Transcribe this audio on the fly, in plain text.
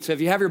So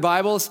if you have your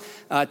Bibles,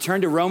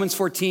 turn to Romans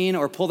 14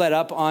 or pull that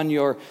up on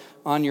your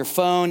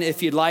phone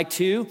if you'd like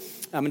to.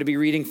 I'm going to be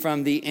reading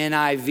from the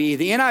NIV.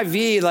 The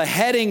NIV, the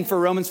heading for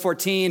Romans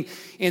 14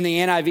 in the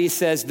NIV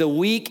says, the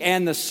weak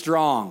and the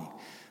strong.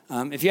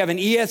 If you have an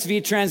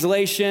ESV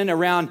translation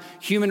around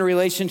human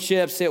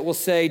relationships, it will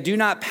say, do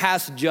not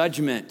pass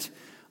judgment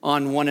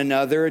on one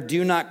another.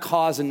 Do not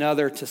cause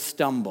another to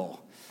stumble.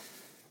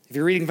 If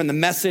you're reading from the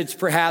Message,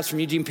 perhaps from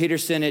Eugene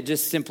Peterson, it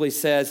just simply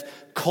says,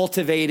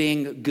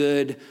 cultivating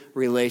good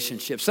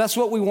relationships. So that's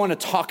what we want to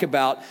talk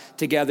about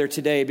together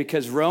today,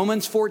 because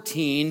Romans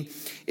 14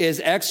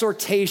 is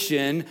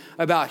exhortation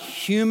about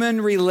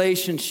human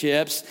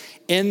relationships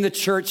in the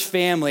church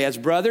family. As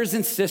brothers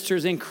and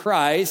sisters in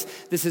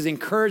Christ, this is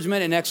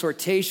encouragement and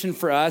exhortation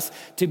for us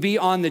to be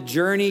on the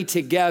journey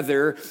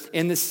together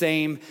in the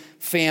same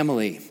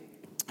family.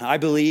 I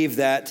believe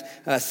that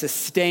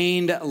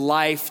sustained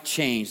life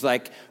change,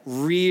 like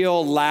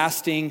real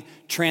lasting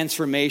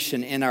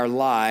transformation in our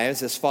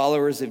lives as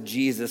followers of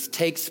Jesus,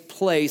 takes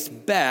place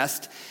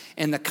best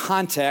in the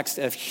context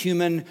of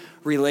human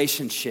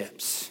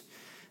relationships.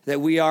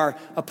 That we are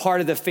a part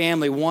of the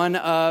family. One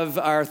of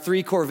our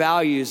three core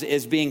values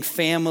is being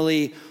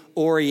family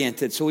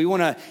oriented. So we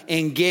want to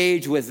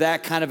engage with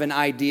that kind of an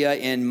idea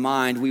in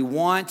mind. We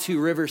want to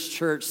Rivers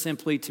Church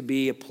simply to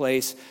be a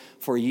place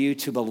for you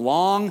to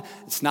belong.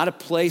 It's not a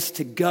place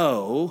to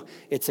go.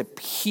 It's a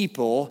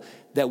people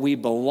that we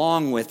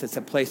belong with. It's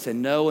a place to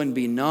know and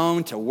be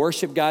known, to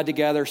worship God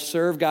together,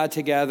 serve God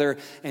together,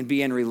 and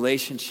be in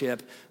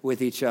relationship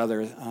with each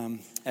other.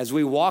 As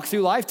we walk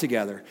through life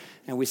together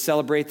and we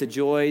celebrate the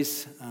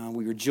joys,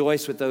 we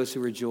rejoice with those who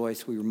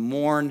rejoice. We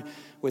mourn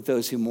with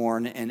those who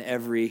mourn, and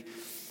every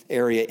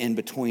area in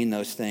between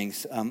those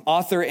things.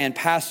 Author and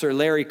pastor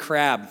Larry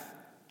Crabb,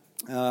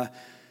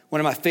 one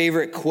of my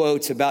favorite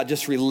quotes about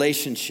just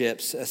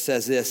relationships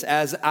says this: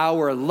 as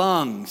our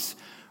lungs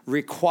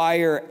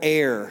require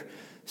air,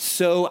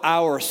 so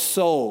our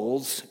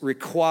souls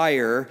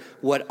require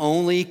what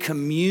only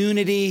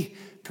community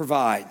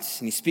provides.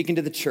 And he's speaking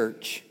to the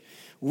church.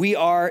 We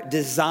are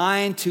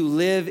designed to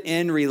live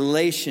in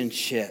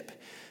relationship.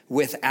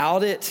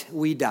 Without it,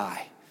 we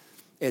die.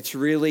 It's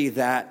really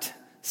that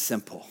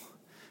simple.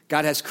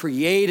 God has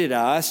created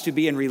us to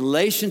be in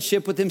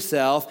relationship with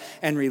himself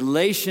and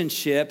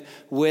relationship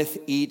with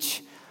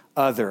each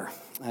other.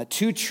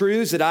 Two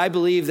truths that I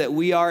believe that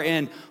we are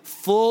in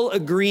full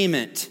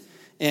agreement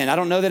in. I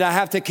don't know that I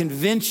have to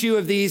convince you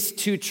of these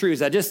two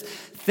truths. I just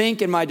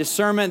think in my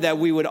discernment that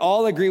we would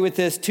all agree with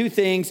this. Two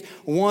things.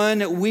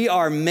 One, we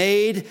are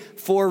made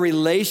for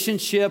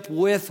relationship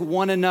with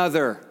one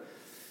another.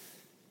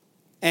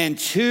 And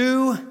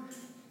two,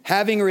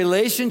 having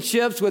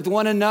relationships with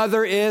one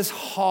another is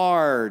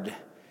hard.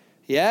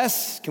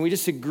 Yes? Can we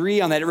just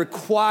agree on that? It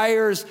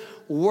requires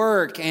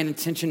work and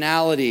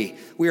intentionality.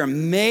 We are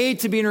made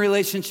to be in a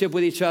relationship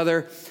with each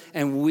other,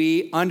 and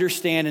we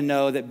understand and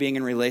know that being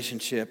in a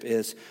relationship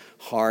is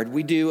hard.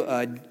 We do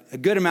a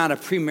good amount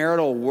of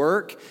premarital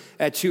work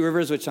at Two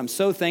Rivers, which I'm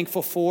so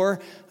thankful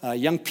for.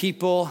 Young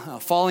people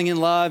falling in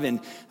love and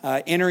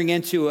entering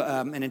into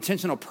an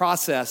intentional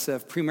process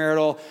of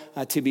premarital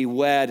to be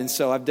wed. And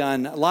so I've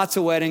done lots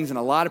of weddings and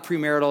a lot of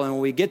premarital. And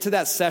when we get to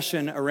that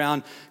session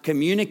around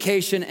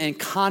communication and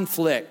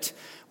conflict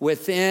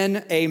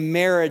within a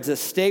marriage, the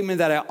statement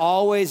that I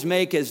always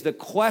make is the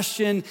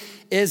question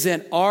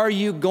isn't, are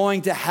you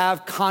going to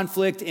have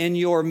conflict in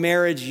your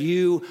marriage?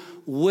 You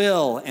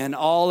will. And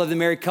all of the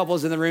married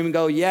couples in the room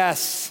go,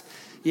 yes,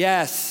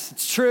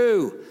 it's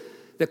true.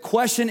 The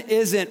question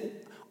isn't,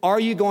 are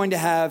you going to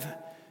have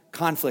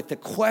conflict? The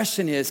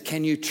question is,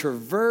 can you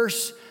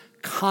traverse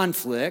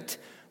conflict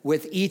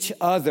with each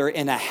other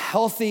in a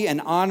healthy and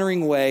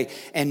honoring way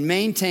and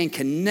maintain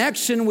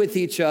connection with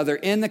each other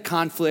in the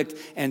conflict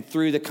and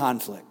through the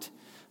conflict?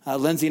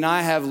 Lindsay and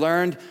I have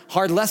learned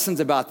hard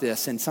lessons about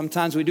this, and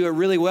sometimes we do it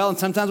really well, and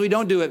sometimes we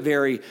don't do it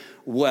very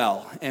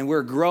well. And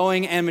we're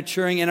growing and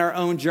maturing in our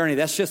own journey.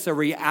 That's just a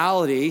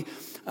reality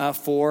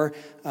for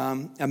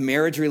a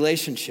marriage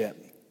relationship.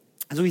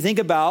 As we think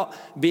about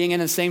being in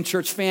the same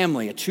church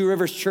family, a Two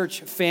Rivers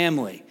church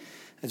family,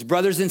 as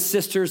brothers and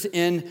sisters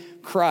in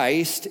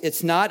Christ,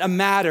 it's not a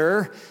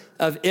matter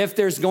of if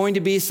there's going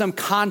to be some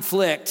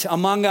conflict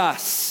among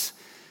us.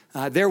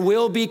 There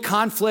will be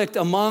conflict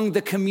among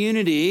the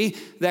community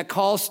that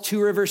calls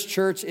Two Rivers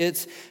Church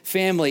its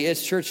family,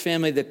 its church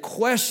family. The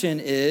question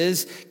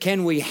is,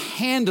 can we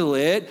handle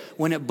it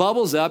when it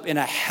bubbles up in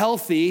a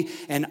healthy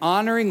and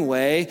honoring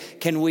way?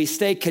 Can we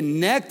stay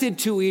connected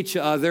to each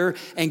other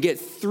and get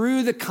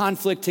through the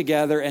conflict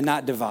together and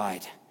not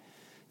divide?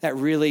 That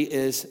really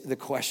is the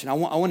question. I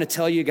want to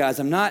tell you guys,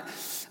 I'm not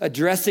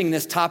addressing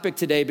this topic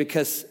today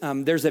because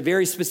there's a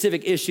very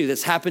specific issue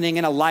that's happening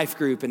in a life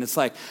group. And it's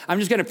like, I'm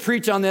just going to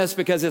preach on this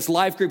because this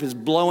life group is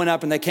blowing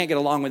up and they can't get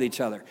along with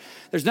each other.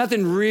 There's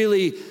nothing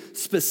really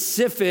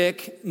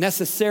specific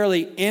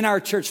necessarily in our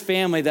church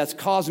family that's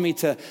caused me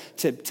to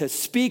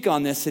speak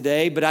on this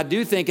today. But I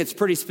do think it's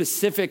pretty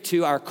specific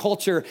to our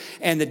culture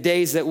and the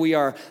days that we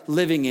are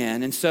living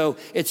in. And so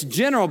it's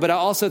general, but I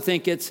also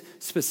think it's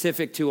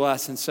specific to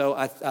us. And so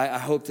I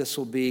hope this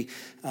will be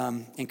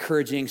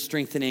encouraging,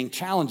 strengthening,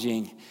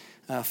 challenging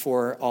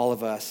for all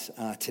of us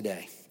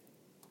today.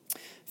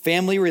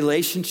 Family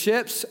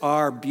relationships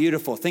are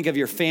beautiful. Think of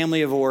your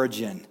family of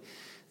origin.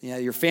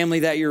 Your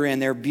family that you're in,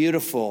 they're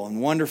beautiful and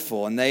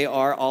wonderful, and they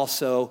are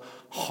also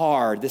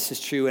hard. This is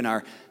true in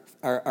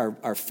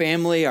our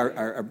family,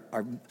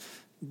 our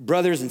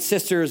brothers and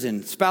sisters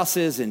and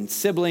spouses and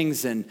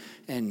siblings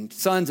and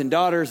sons and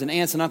daughters and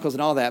aunts and uncles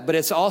and all that. But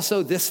it's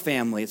also this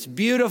family. It's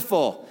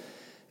beautiful,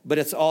 but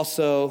it's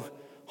also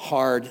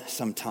hard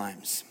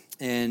sometimes.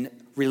 And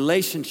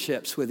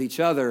relationships with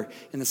each other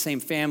in the same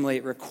family,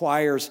 it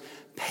requires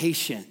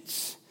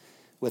patience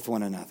with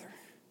one another.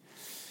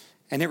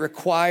 And it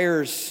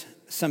requires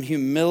some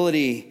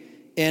humility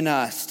in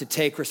us to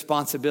take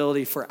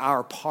responsibility for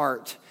our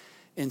part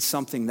in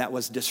something that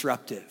was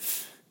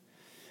disruptive.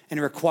 And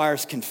it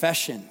requires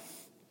confession.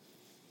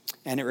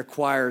 And it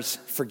requires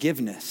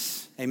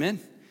forgiveness. Amen?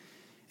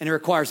 And it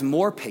requires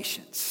more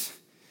patience.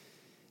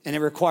 And it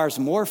requires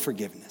more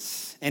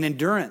forgiveness and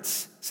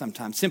endurance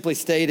sometimes. Simply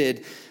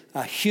stated,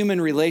 human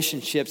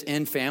relationships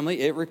in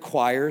family, it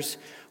requires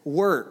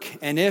work.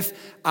 And if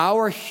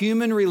our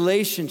human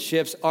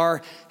relationships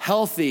are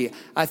healthy,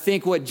 I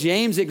think what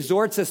James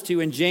exhorts us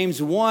to in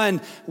James 1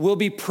 will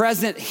be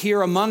present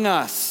here among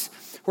us,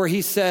 where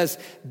he says,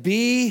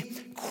 be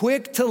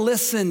quick to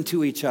listen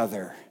to each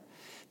other.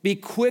 Be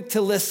quick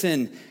to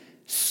listen,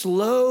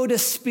 slow to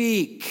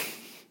speak.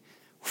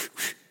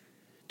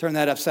 Turn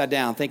that upside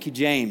down. Thank you,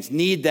 James.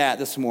 Need that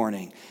this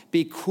morning.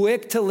 Be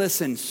quick to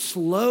listen,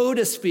 slow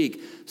to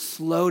speak,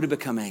 slow to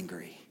become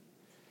angry.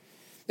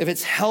 If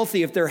it's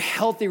healthy, if there are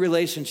healthy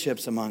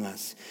relationships among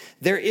us,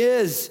 there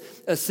is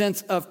a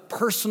sense of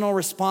personal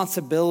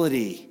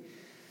responsibility,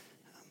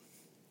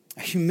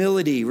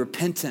 humility,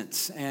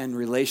 repentance, and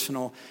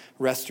relational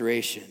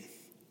restoration.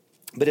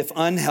 But if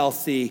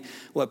unhealthy,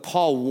 what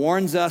Paul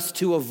warns us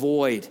to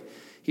avoid,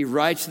 he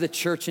writes to the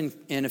church in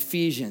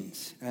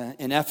Ephesians,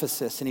 in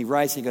Ephesus, and he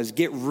writes, and he goes,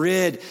 get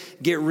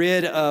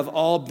rid of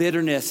all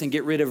bitterness, and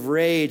get rid of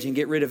rage, and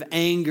get rid of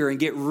anger, and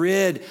get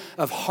rid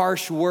of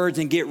harsh words,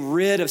 and get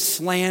rid of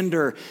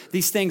slander.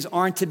 These things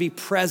aren't to be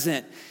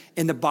present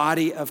in the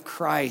body of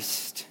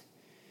Christ.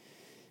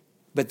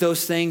 But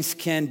those things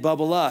can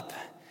bubble up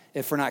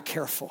if we're not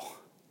careful.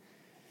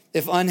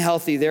 If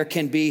unhealthy, there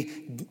can be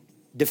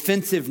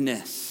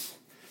defensiveness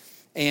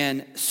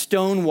and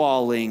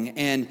stonewalling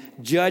and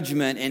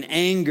judgment and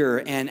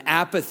anger and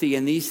apathy.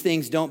 And these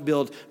things don't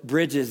build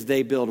bridges,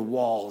 they build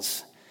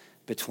walls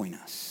between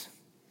us.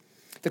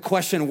 The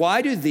question,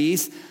 why do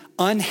these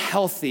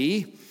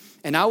unhealthy,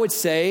 and I would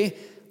say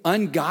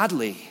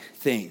ungodly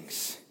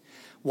things,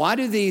 why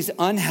do these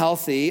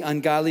unhealthy,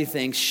 ungodly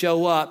things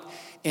show up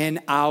in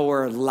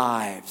our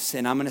lives?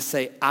 And I'm going to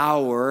say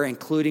our,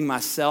 including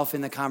myself in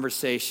the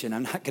conversation.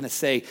 I'm not going to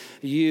say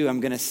you, I'm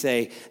going to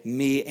say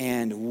me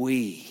and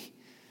we.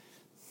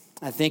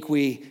 I think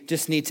we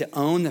just need to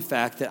own the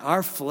fact that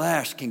our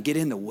flesh can get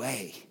in the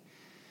way.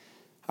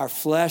 Our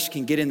flesh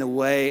can get in the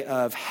way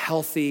of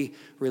healthy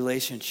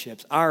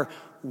relationships. Our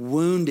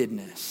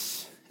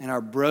woundedness and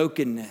our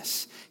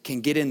brokenness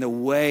can get in the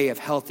way of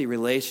healthy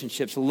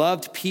relationships.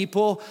 Loved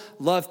people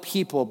love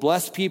people.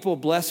 Blessed people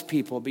bless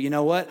people. But you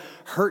know what?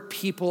 Hurt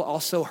people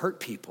also hurt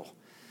people.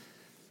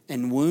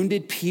 And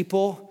wounded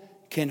people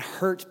can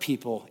hurt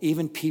people,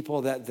 even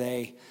people that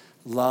they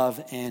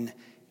love and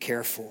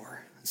care for.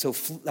 So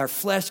our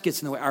flesh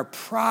gets in the way. Our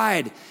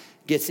pride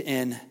gets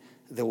in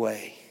the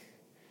way.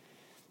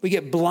 We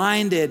get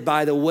blinded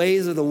by the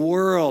ways of the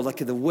world, like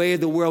the way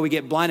of the world. We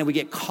get blinded. We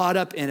get caught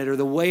up in it, or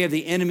the way of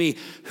the enemy,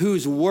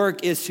 whose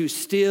work is to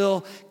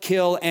steal,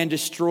 kill, and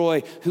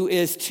destroy, who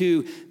is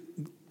to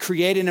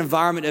create an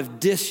environment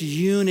of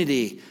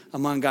disunity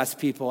among God's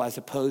people as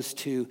opposed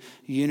to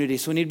unity.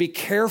 So we need to be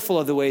careful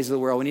of the ways of the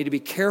world. We need to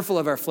be careful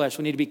of our flesh.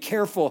 We need to be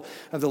careful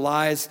of the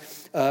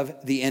lies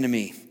of the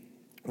enemy.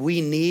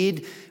 We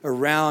need,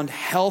 around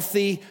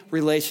healthy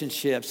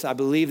relationships, I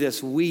believe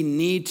this, we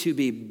need to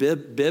be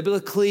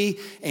biblically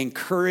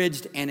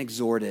encouraged and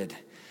exhorted.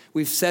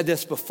 We've said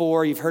this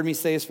before. You've heard me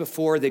say this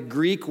before. The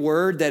Greek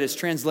word that is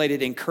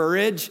translated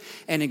encourage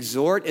and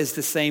exhort is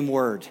the same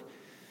word.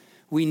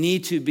 We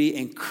need to be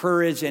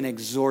encouraged and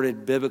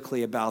exhorted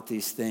biblically about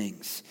these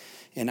things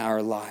in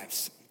our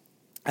lives.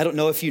 I don't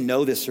know if you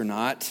know this or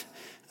not,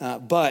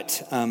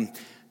 but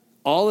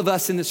all of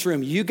us in this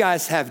room, you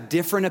guys have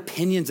different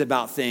opinions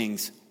about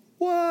things.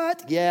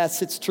 What?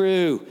 Yes, it's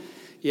true.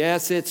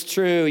 Yes, it's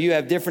true. You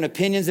have different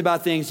opinions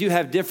about things. You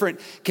have different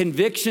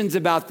convictions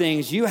about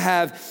things. You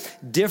have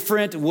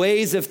different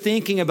ways of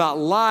thinking about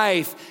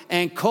life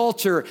and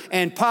culture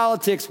and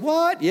politics.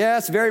 What?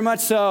 Yes, very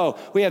much so.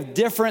 We have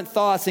different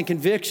thoughts and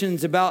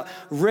convictions about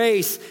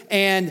race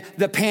and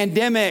the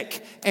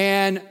pandemic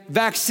and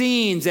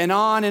vaccines and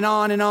on and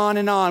on and on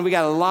and on. We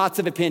got lots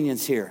of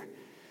opinions here.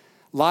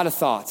 A lot of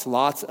thoughts,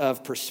 lots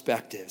of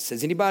perspectives.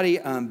 Has anybody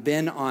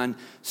been on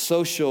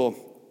social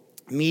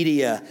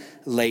media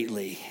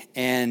lately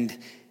and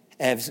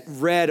have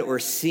read or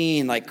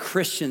seen like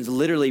Christians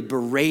literally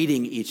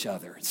berating each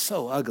other? It's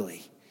so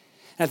ugly.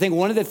 And I think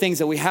one of the things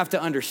that we have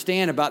to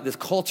understand about this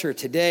culture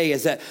today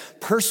is that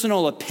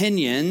personal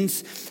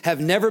opinions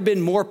have never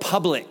been more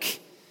public,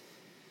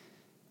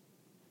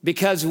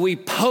 because we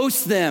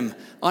post them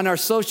on our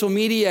social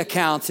media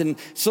accounts. And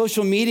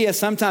social media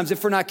sometimes,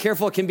 if we're not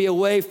careful, can be a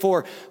way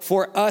for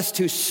us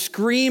to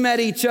scream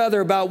at each other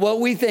about what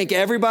we think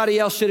everybody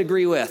else should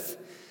agree with.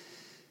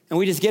 And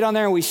we just get on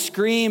there and we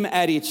scream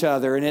at each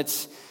other, and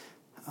it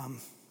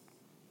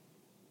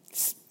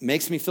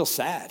makes me feel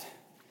sad.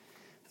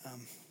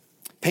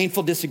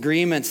 Painful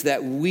disagreements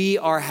that we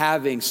are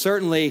having.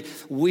 Certainly,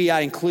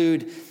 I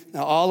include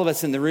all of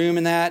us in the room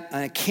in that.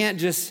 I can't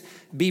just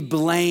be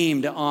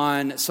blamed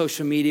on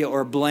social media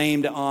or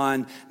blamed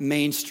on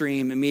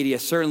mainstream media.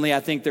 Certainly,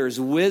 I think there's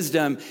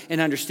wisdom in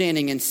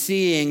understanding and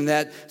seeing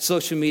that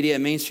social media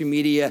and mainstream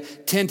media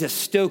tend to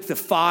stoke the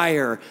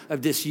fire of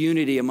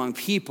disunity among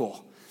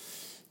people.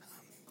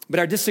 But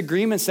our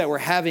disagreements that we're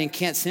having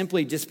can't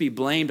simply just be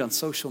blamed on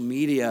social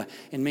media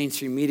and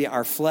mainstream media.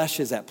 Our flesh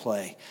is at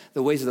play.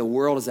 The ways of the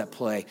world is at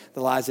play. The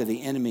lies of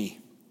the enemy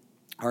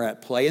are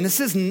at play. And this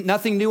is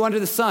nothing new under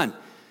the sun.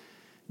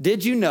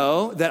 Did you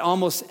know that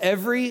almost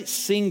every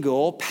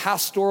single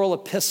pastoral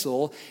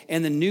epistle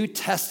in the New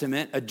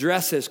Testament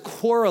addresses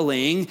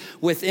quarreling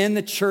within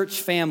the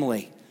church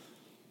family?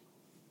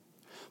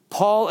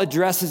 Paul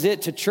addresses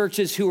it to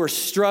churches who were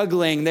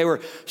struggling. They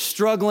were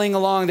struggling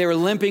along. They were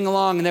limping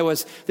along, and there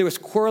was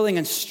quarreling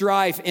and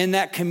strife in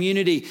that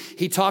community.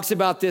 He talks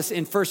about this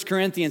in 1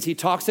 Corinthians. He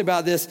talks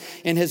about this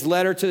in his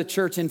letter to the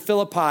church in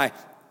Philippi.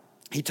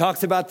 He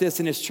talks about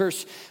this in his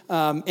church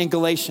in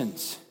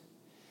Galatians.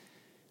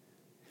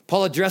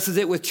 Paul addresses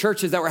it with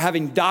churches that were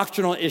having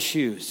doctrinal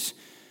issues.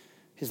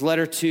 His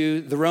letter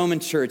to the Roman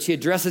church. He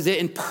addresses it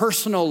in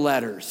personal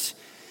letters,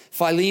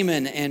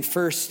 Philemon and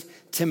 1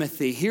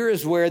 Timothy. Here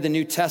is where the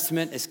New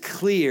Testament is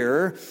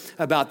clear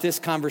about this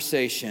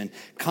conversation.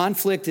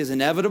 Conflict is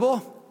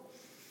inevitable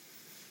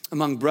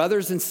among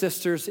brothers and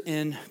sisters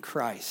in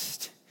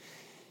Christ.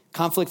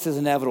 Conflict is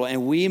inevitable,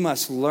 and we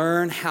must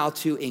learn how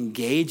to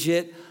engage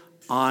it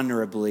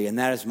honorably. And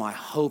that is my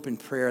hope and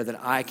prayer, that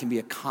I can be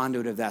a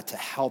conduit of that to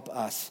help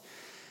us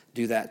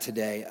do that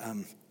today.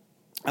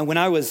 And when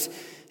I was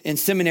in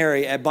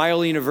seminary at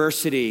Biola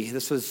University,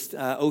 this was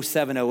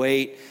 07,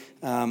 08,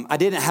 I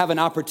didn't have an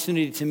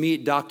opportunity to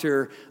meet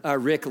Dr.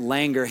 Rick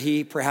Langer.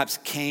 He perhaps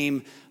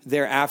came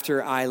there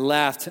after I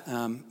left.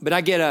 But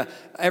I get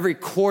every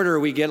quarter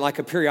we get like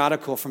a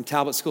periodical from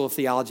Talbot School of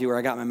Theology, where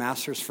I got my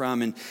master's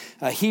from. And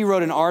he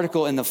wrote an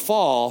article in the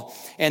fall,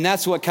 and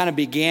that's what kind of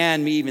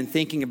began me even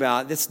thinking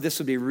about this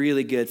would be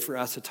really good for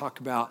us to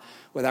talk about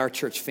with our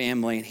church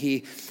family. And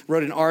he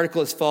wrote an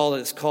article this fall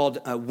that's called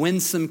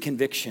Winsome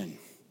Conviction.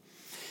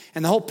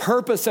 And the whole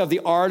purpose of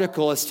the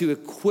article is to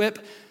equip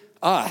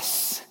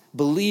us,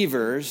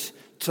 believers,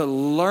 to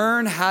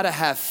learn how to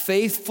have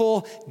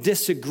faithful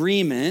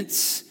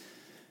disagreements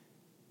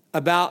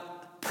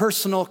about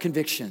personal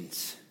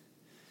convictions.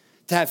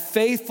 To have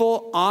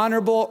faithful,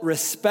 honorable,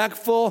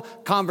 respectful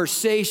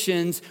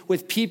conversations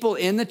with people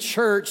in the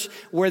church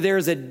where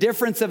there's a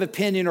difference of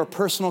opinion or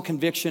personal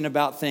conviction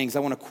about things.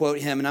 I want to quote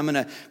him, and I'm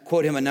going to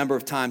quote him a number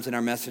of times in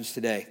our message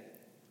today.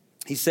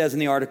 He says in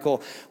the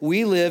article,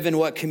 "We live in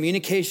what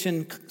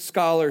communication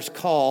scholars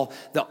call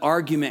the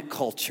argument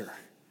culture."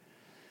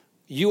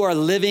 You are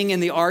living in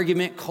the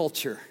argument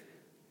culture.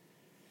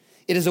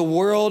 It is a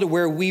world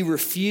where we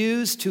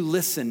refuse to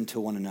listen to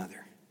one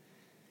another.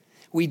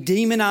 We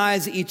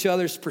demonize each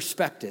other's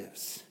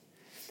perspectives,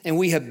 and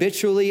we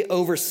habitually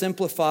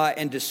oversimplify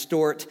and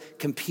distort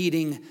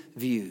competing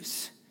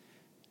views.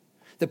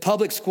 The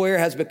public square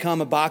has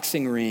become a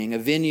boxing ring, a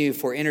venue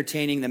for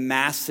entertaining the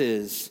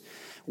masses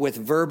with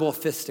verbal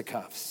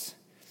fisticuffs.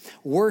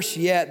 Worse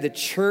yet, the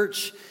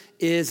church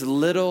is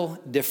little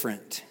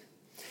different.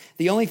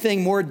 The only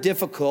thing more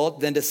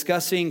difficult than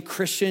discussing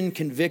Christian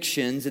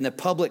convictions in the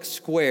public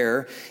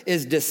square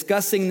is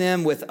discussing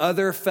them with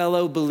other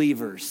fellow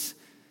believers.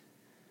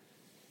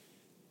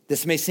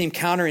 This may seem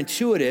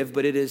counterintuitive,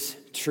 but it is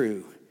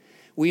true.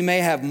 We may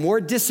have more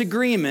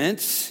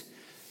disagreements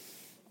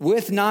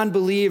with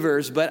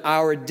non-believers, but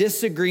our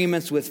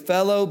disagreements with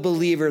fellow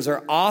believers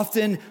are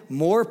often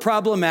more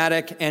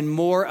problematic and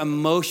more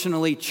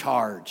emotionally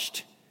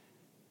charged.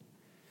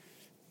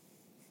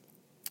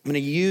 I'm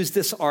going to use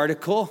this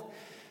article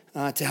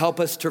to help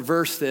us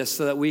traverse this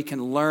so that we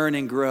can learn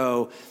and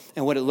grow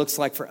and what it looks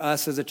like for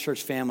us as a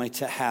church family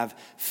to have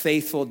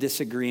faithful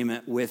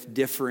disagreement with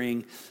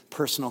differing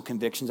personal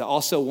convictions. I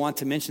also want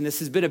to mention this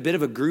has been a bit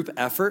of a group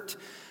effort.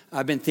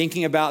 I've been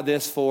thinking about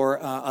this for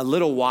a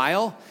little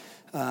while.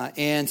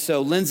 And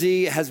so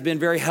Lindsay has been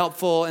very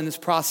helpful in this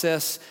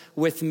process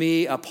with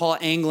me, Paul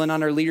Anglin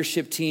on our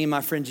leadership team,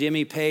 my friend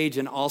Jimmy Page,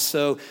 and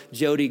also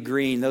Jody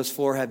Green. Those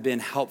four have been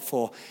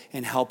helpful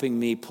in helping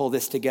me pull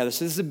this together.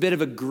 So this is a bit of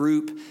a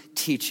group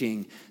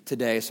teaching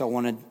today. So I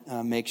want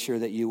to make sure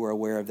that you were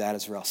aware of that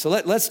as well. So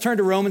let's turn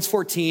to Romans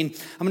 14.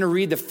 I'm going to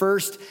read the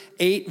first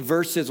 8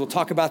 verses. We'll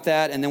talk about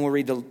that, and then we'll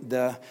read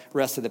the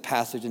rest of the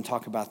passage and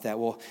talk about that.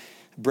 We'll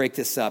break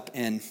this up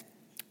in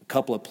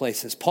couple of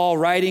places. Paul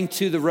writing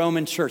to the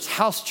Roman church,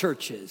 house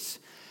churches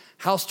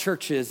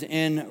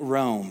in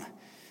Rome,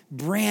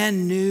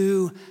 brand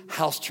new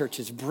house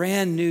churches,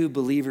 brand new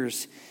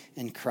believers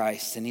in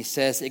Christ. And he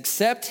says,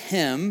 accept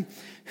him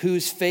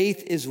whose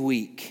faith is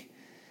weak,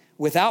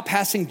 without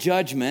passing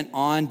judgment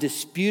on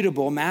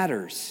disputable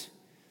matters.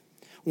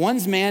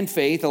 One man's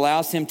faith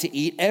allows him to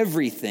eat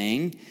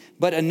everything,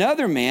 but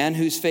another man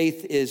whose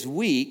faith is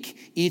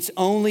weak eats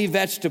only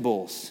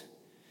vegetables.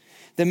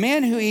 The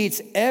man who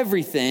eats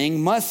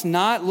everything must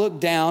not look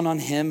down on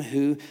him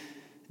who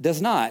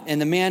does not. And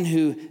the man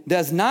who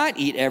does not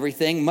eat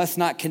everything must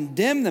not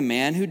condemn the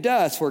man who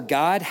does, for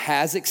God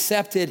has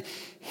accepted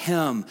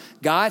him.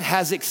 God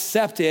has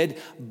accepted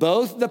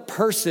both the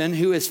person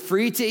who is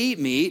free to eat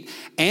meat,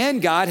 and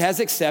God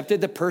has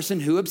accepted the person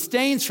who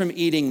abstains from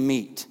eating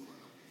meat.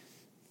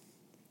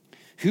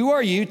 Who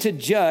are you to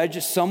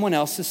judge someone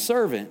else's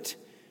servant?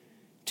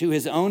 To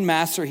his own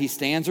master he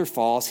stands or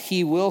falls,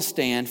 he will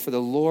stand, for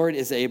the Lord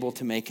is able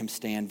to make him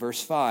stand.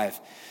 Verse 5,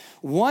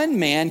 one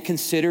man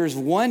considers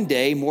one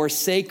day more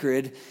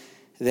sacred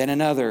than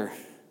another.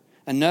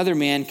 Another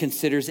man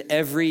considers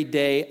every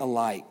day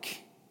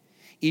alike.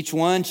 Each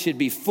one should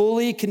be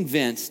fully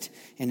convinced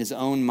in his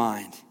own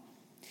mind.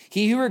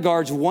 He who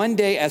regards one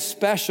day as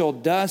special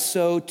does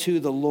so to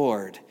the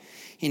Lord.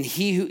 And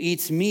he who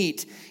eats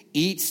meat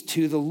eats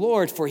to the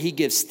Lord, for he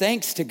gives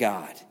thanks to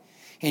God.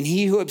 And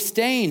he who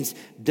abstains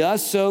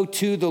does so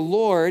to the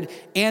Lord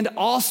and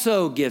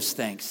also gives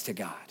thanks to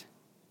God.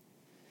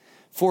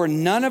 For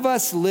none of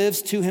us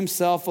lives to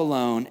himself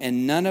alone,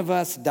 and none of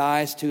us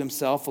dies to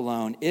himself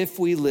alone. If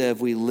we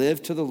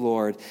live to the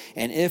Lord,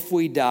 and if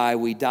we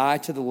die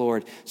to the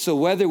Lord. So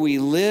whether we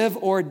live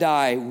or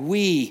die,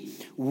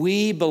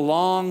 we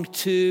belong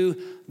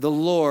to the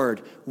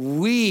Lord.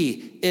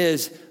 We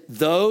is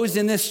those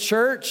in this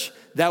church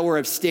that were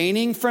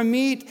abstaining from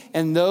meat,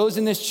 and those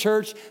in this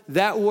church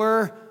that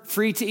were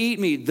free to eat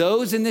meat.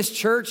 Those in this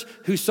church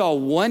who saw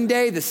one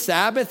day, the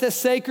Sabbath, as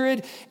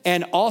sacred,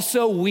 and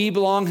also we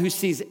belong, who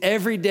sees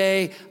every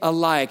day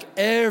alike.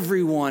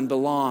 Everyone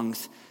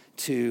belongs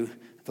to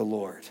the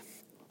Lord.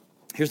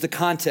 Here's the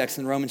context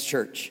in the Romans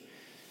church.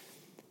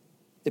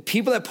 The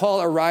people that Paul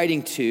are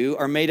writing to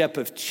are made up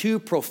of two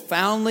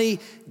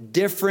profoundly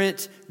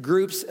different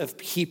groups of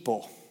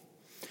people.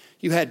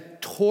 You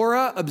had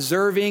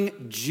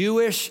Torah-observing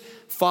Jewish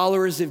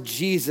followers of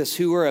Jesus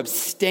who were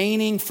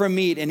abstaining from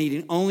meat and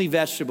eating only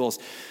vegetables.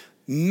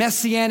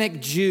 Messianic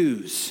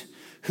Jews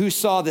who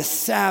saw the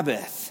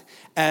Sabbath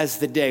as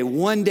the day,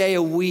 one day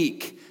a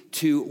week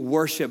to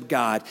worship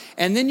God.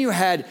 And then you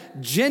had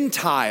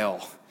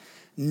Gentile,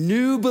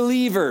 new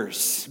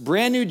believers,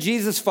 brand new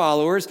Jesus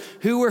followers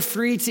who were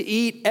free to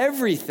eat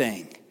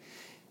everything.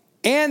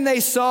 And they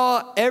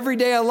saw every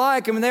day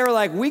alike. I mean, they were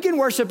like, we can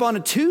worship on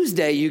a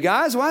Tuesday, you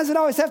guys. Why does it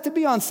always have to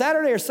be on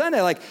Saturday or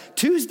Sunday? Like,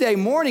 Tuesday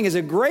morning is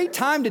a great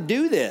time to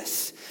do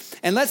this.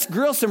 And let's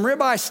grill some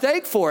ribeye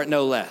steak for it,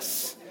 no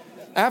less,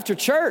 after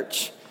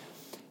church.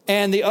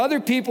 And the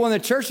other people in the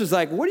church was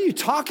like, what are you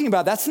talking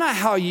about? That's not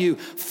how you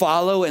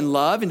follow and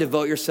love and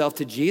devote yourself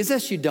to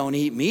Jesus. You don't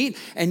eat meat,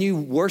 and you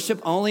worship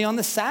only on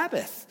the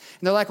Sabbath.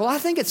 And they're like, well, I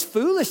think it's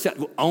foolish.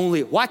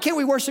 Why can't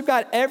we worship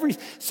God every?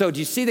 So do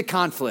you see the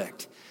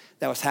conflict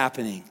that was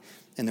happening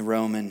in the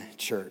Roman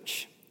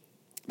church?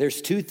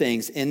 There's two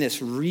things in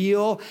this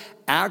real,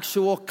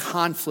 actual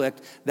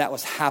conflict that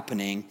was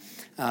happening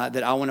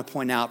that I want to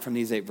point out from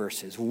these 8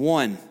 verses.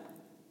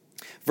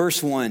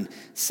 Verse 1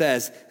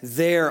 says,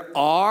 there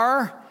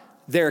are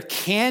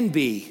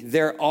disputable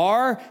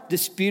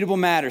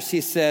matters.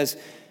 He says,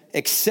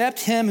 accept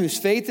him whose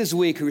faith is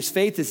weak, whose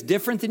faith is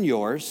different than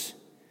yours,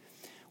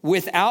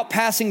 without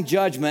passing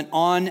judgment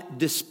on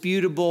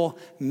disputable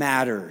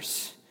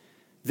matters.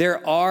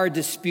 There are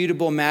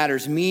disputable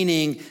matters,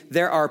 meaning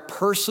there are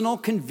personal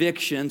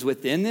convictions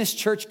within this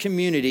church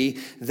community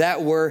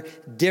that were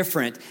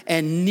different,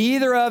 and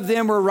neither of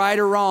them were right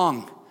or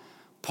wrong.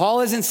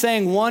 Paul isn't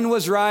saying one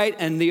was right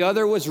and the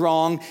other was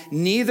wrong.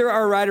 Neither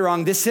are right or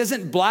wrong. This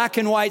isn't black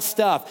and white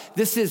stuff.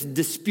 This is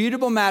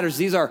disputable matters.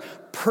 These are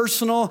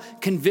personal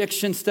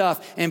conviction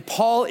stuff, and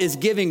Paul is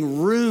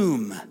giving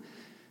room.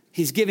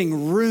 He's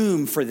giving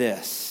room for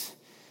this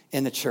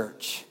in the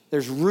church.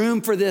 There's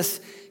room for this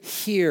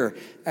here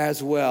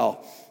as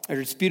well. Are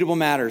disputable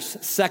matters.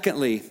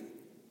 Secondly,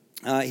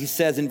 he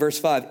says in verse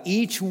 5,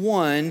 each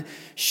one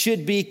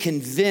should be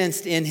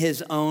convinced in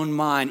his own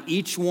mind.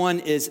 Each one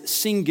is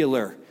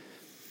singular.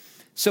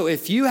 So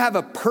if you have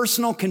a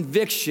personal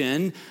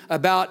conviction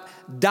about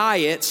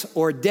diets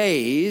or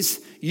days,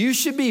 you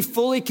should be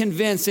fully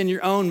convinced in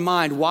your own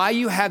mind why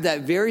you have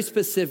that very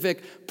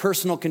specific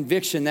personal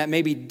conviction that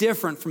may be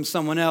different from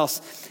someone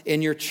else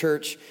in your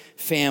church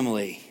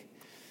family.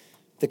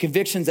 The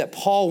convictions that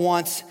Paul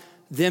wants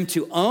them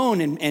to own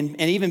and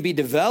even be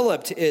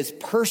developed is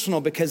personal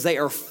because they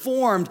are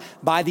formed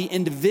by the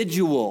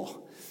individual.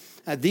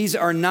 These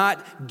are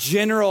not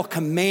general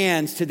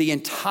commands to the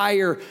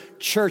entire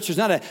church. There's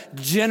not a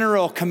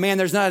general command.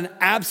 There's not an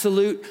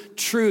absolute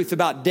truth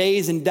about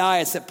days and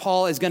diets that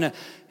Paul is going to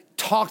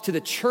talk to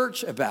the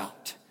church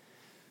about.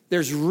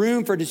 There's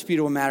room for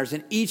disputable matters,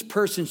 and each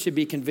person should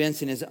be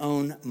convinced in his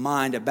own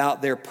mind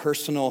about their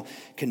personal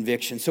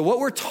conviction. So what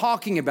we're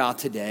talking about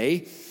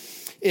today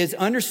is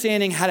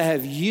understanding how to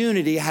have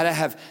unity, how to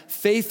have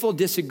faithful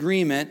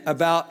disagreement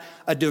about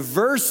a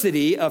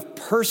diversity of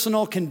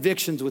personal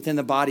convictions within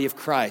the body of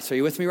Christ. Are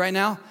you with me right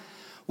now?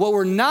 What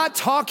we're not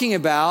talking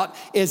about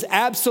is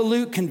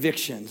absolute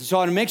convictions. So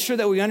I want to make sure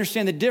that we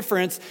understand the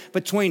difference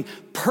between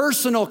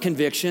personal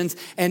convictions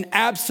and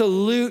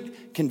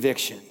absolute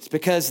convictions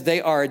because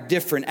they are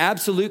different.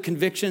 Absolute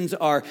convictions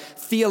are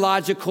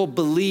theological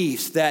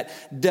beliefs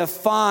that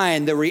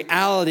define the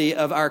reality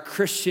of our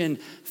Christian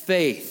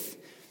faith.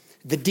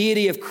 The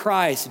deity of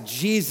Christ,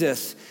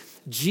 Jesus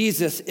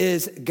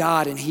is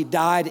God, and he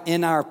died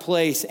in our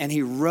place, and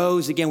he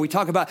rose again. We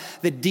talk about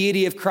the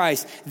deity of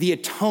Christ, the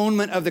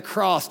atonement of the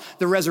cross,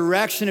 the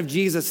resurrection of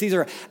Jesus. These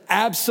are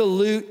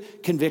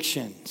absolute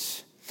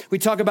convictions. We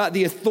talk about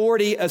the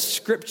authority of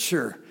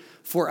Scripture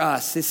for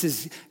us. This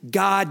is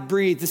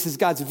God-breathed. This is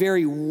God's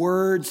very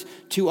words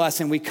to us,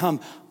 and we come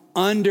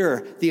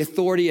under the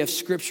authority of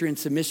Scripture in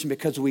submission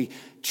because we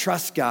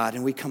trust God,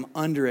 and we come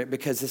under it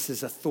because this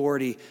is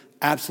authority,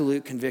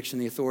 absolute conviction,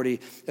 the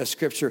authority of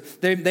Scripture.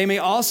 They may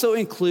also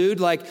include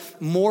like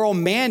moral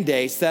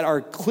mandates that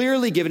are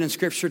clearly given in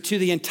Scripture to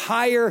the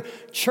entire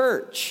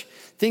church.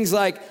 Things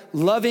like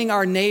loving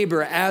our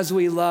neighbor as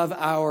we love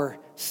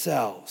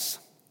ourselves.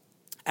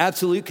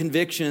 Absolute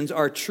convictions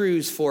are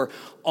truths for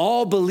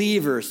all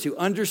believers to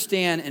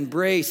understand,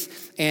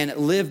 embrace, and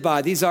live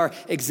by. These are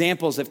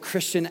examples of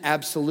Christian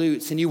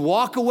absolutes, and you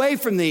walk away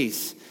from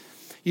these.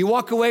 You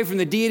walk away from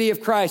the deity of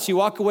Christ. You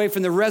walk away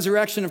from the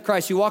resurrection of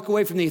Christ. You walk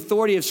away from the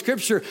authority of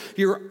Scripture.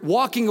 You're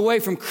walking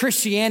away from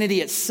Christianity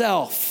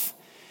itself.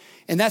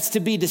 And that's to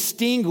be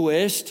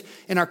distinguished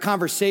in our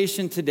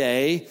conversation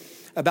today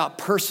about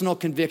personal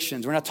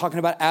convictions. We're not talking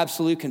about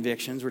absolute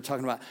convictions. We're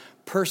talking about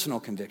personal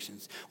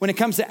convictions. When it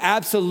comes to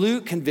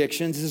absolute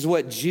convictions, this is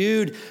what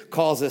Jude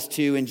calls us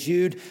to. In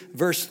Jude,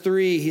 verse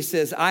 3, he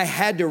says, I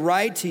had to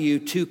write to you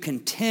to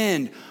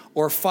contend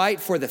or fight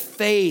for the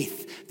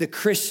faith, the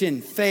Christian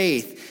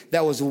faith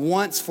that was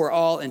once for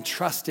all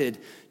entrusted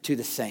to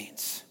the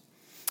saints.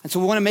 And so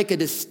we want to make a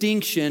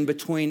distinction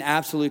between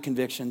absolute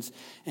convictions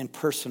and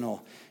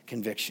personal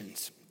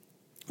convictions.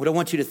 What I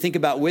want you to think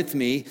about with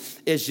me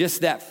is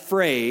just that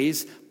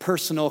phrase,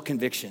 personal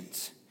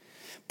convictions.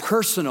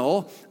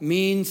 Personal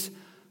means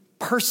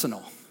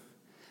personal.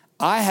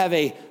 I have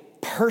a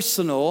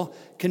personal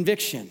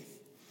conviction.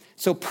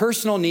 So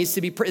personal needs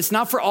to be, it's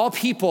not for all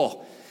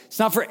people. It's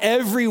not for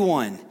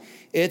everyone.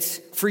 It's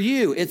for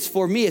you. It's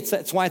for me.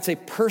 That's why it's a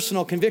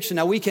personal conviction.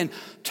 Now, we can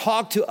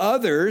talk to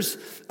others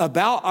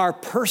about our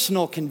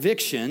personal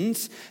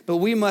convictions, but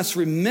we must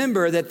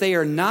remember that they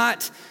are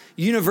not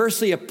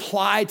universally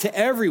applied to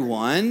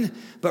everyone,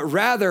 but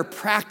rather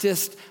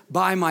practiced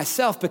by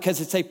myself because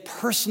it's a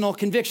personal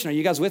conviction. Are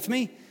you guys with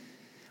me?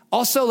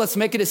 Also, let's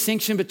make a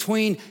distinction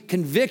between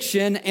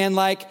conviction and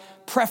like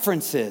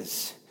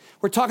preferences.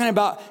 We're talking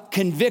about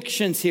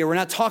convictions here. We're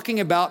not talking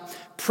about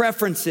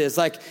preferences.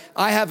 Like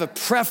I have a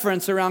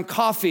preference around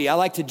coffee. I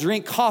like to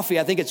drink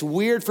coffee. I think it's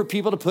weird for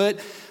people to put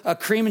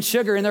cream and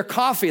sugar in their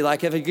coffee.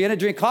 Like if you're gonna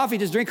drink coffee,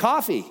 just drink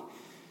coffee.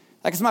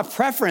 Like it's my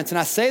preference. And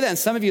I say that, and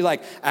some of you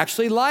like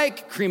actually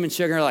like cream and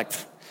sugar. And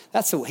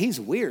you're like, he's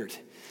weird.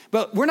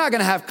 But we're not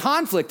gonna have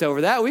conflict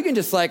over that. We can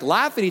just like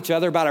laugh at each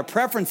other about our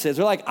preferences.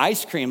 We're like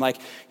ice cream. Like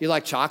you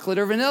like chocolate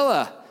or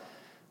vanilla?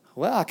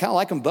 Well, I kind of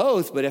like them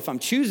both, but if I'm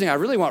choosing, I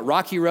really want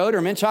Rocky Road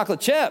or mint chocolate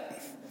chip.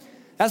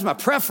 That's my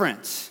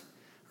preference,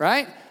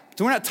 right?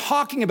 So we're not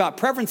talking about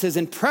preferences,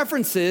 and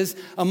preferences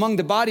among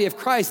the body of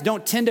Christ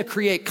don't tend to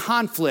create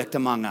conflict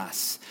among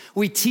us.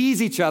 We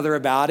tease each other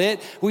about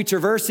it. We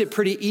traverse it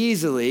pretty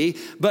easily,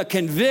 but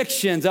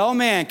convictions, oh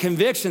man,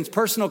 convictions,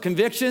 personal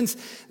convictions,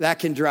 that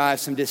can drive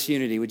some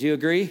disunity. Would you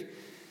agree?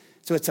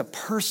 So it's a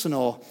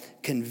personal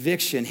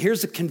conviction.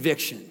 Here's a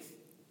conviction.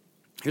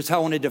 Here's how I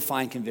want to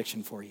define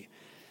conviction for you.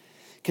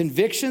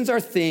 Convictions are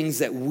things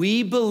that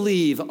we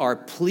believe are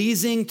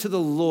pleasing to the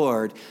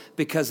Lord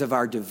because of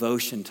our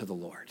devotion to the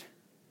Lord.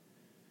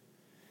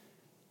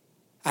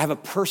 I have a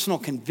personal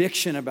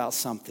conviction about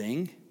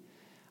something.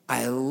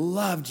 I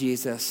love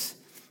Jesus,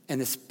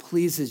 and this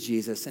pleases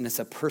Jesus, and it's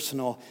a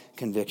personal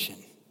conviction.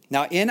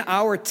 Now, in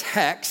our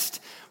text,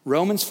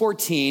 Romans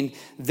 14,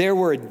 there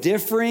were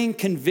differing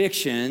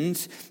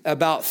convictions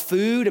about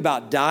food,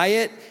 about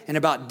diet, and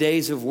about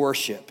days of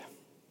worship.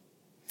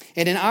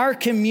 And in our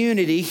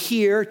community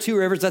here, Two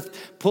Rivers, let's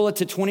pull it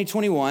to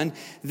 2021,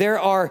 there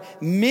are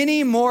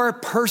many more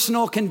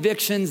personal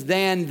convictions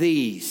than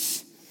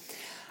these.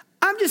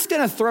 I'm just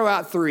gonna throw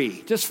out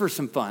 3, just for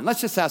some fun.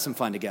 Let's just have some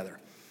fun together.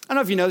 I don't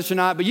know if you know this or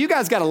not, but you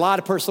guys got a lot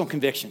of personal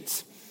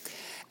convictions.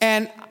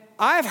 And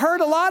I've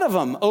heard a lot of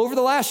them over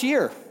the last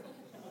year.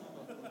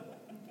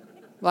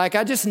 Like,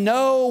 I just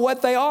know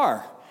what they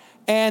are.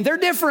 And they're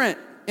different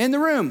in the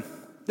room.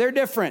 They're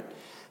different.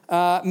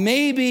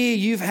 Maybe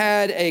you've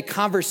had a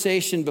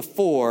conversation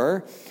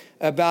before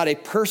about a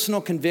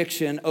personal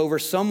conviction over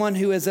someone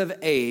who is of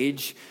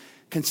age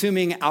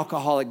consuming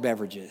alcoholic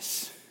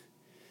beverages.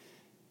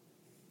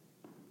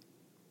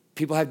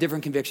 People have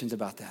different convictions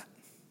about that.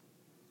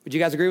 Would you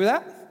guys agree with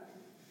that?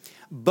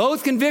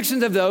 Both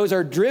convictions of those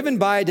are driven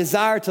by a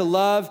desire to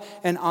love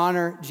and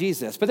honor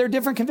Jesus. But there are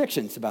different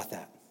convictions about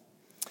that.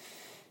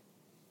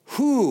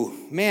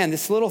 Man,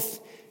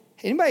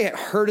 anybody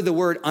heard of the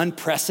word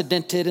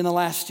unprecedented in the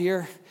last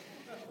year?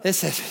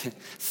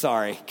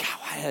 Sorry, God,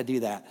 why did I do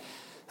that?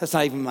 That's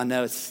not even my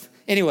notes.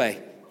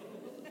 Anyway,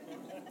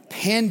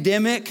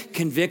 pandemic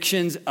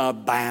convictions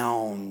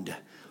abound.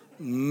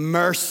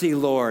 Mercy,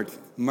 Lord.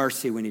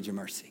 Mercy, we need your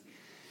mercy.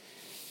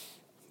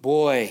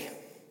 Boy,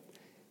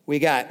 we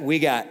got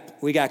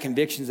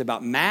convictions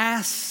about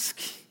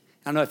masks.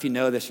 I don't know if you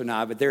know this or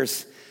not, but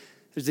there's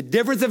a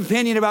difference of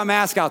opinion about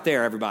masks out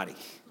there, everybody.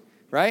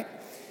 Right?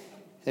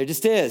 There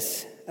just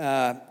is.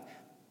 The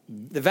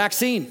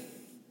vaccine.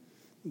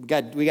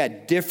 We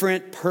got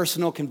different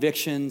personal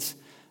convictions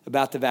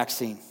about the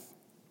vaccine.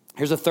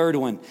 Here's a third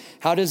one.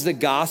 How does the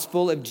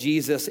gospel of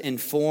Jesus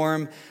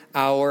inform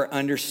our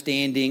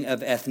understanding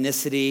of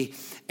ethnicity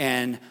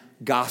and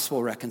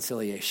gospel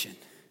reconciliation?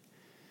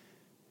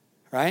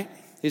 Right?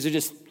 These are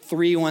just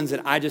 3 ones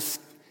that I just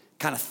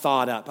kind of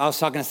thought up. I was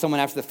talking to someone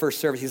after the first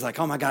service. He's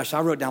like, oh my gosh,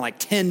 I wrote down like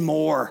 10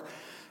 more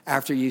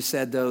after you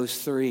said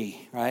those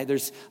 3, right?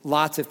 There's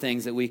lots of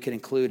things that we could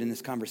include in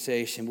this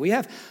conversation. We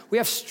have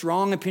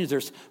strong opinions.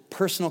 There's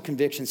personal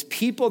convictions.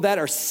 People that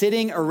are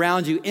sitting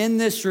around you in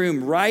this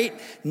room right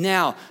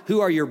now, who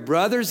are your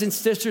brothers and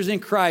sisters in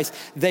Christ,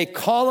 they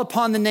call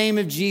upon the name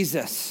of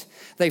Jesus.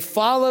 They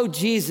follow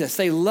Jesus.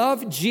 They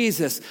love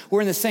Jesus.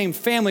 We're in the same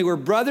family. We're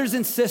brothers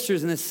and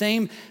sisters in the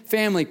same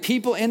family.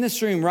 People in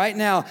this room right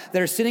now that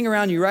are sitting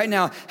around you right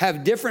now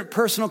have different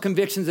personal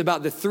convictions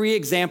about the 3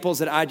 examples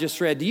that I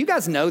just read. Do you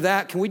guys know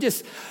that? Can we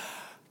just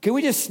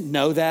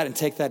know that and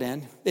take that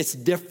in? It's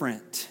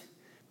different.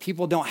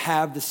 People don't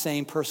have the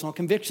same personal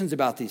convictions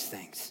about these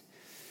things.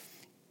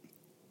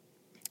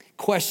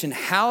 Question,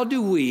 how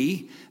do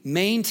we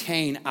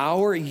maintain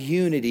our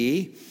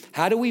unity?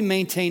 How do we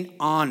maintain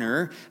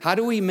honor? How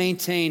do we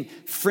maintain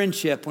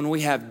friendship when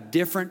we have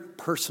different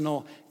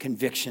personal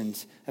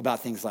convictions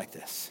about things like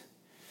this?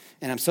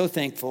 And I'm so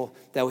thankful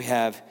that we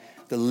have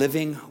the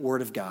living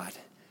Word of God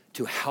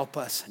to help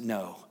us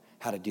know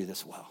how to do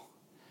this well.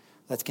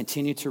 Let's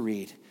continue to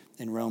read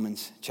in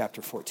Romans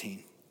chapter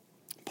 14.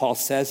 Paul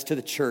says to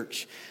the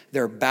church,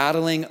 they're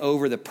battling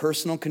over the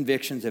personal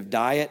convictions of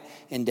diet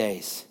and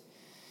days.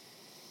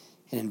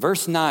 And in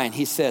verse 9,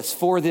 he says,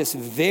 for this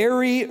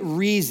very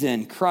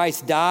reason,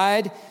 Christ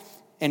died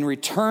and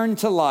returned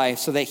to life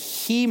so that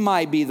he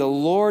might be the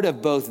Lord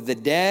of both the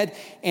dead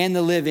and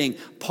the living.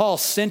 Paul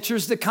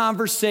centers the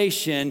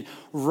conversation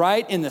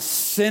right in the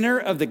center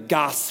of the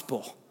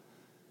gospel.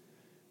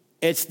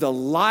 It's the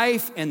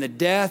life and the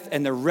death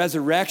and the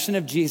resurrection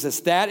of Jesus.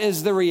 That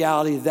is the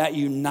reality that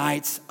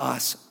unites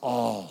us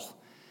all.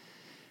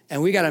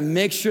 And we got to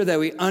make sure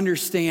that we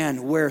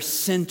understand where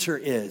center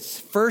is.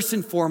 First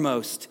and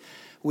foremost,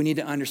 we need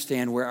to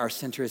understand where our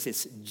center is.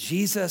 It's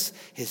Jesus,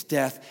 his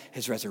death,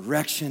 his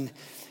resurrection.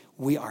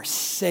 We are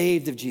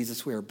saved of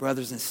Jesus. We are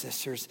brothers and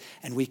sisters,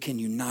 and we can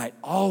unite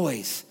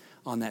always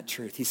on that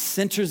truth. He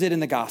centers it in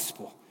the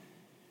gospel.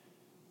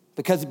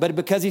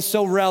 Because he's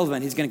so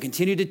relevant, he's going to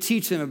continue to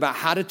teach them about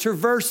how to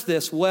traverse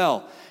this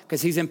well,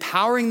 because he's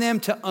empowering them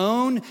to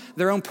own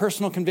their own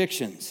personal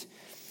convictions.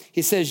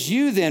 He says,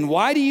 you then,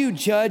 why do you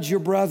judge your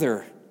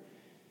brother?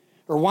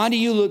 Or why do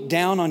you look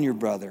down on your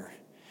brother?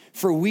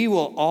 For we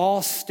will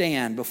all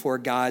stand before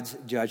God's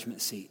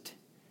judgment seat.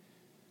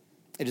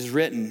 It is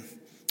written,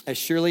 as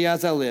surely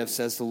as I live,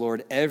 says the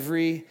Lord,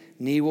 every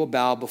knee will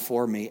bow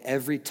before me,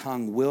 every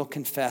tongue will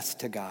confess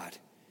to God.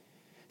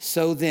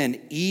 So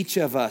then, each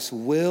of us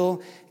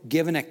will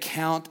give an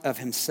account of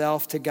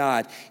himself to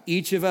God.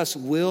 Each of us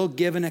will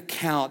give an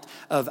account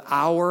of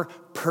our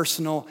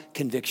personal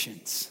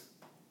convictions.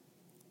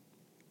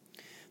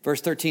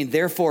 Verse 13,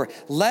 therefore,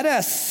 let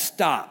us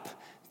stop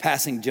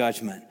passing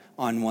judgment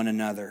on one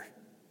another.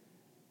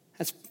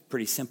 That's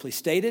pretty simply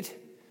stated.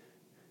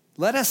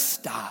 Let us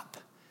stop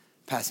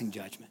passing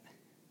judgment.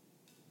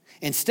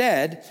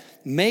 Instead,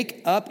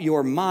 make up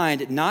your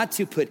mind not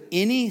to put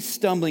any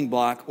stumbling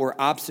block or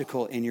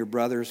obstacle in your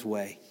brother's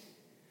way.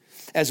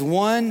 As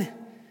one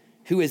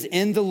who is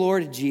in the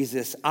Lord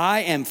Jesus,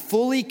 I am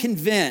fully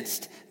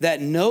convinced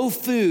that no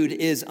food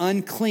is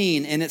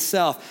unclean in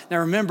itself. Now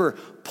remember,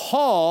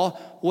 Paul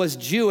was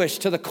Jewish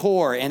to the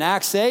core. In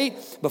Acts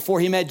 8, before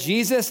he met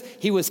Jesus,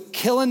 he was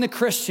killing the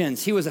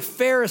Christians. He was a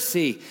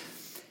Pharisee.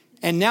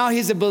 And now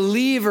he's a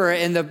believer,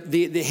 and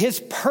his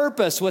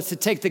purpose was to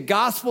take the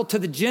gospel to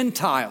the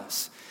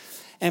Gentiles.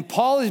 And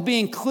Paul is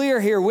being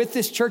clear here with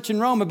this church in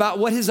Rome about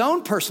what his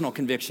own personal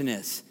conviction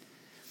is.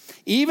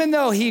 Even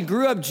though he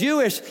grew up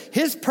Jewish,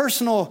 his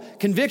personal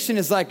conviction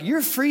is like,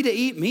 you're free to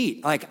eat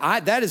meat.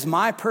 That is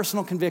my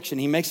personal conviction.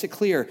 He makes it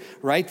clear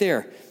right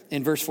there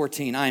in verse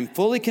 14. I am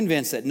fully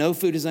convinced that no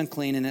food is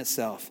unclean in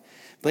itself.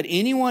 But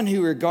anyone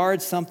who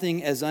regards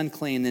something as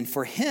unclean, then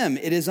for him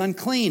it is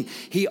unclean.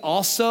 He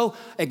also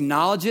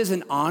acknowledges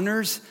and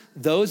honors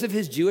those of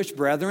his Jewish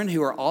brethren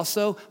who are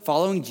also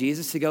following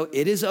Jesus to go,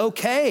 it is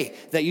okay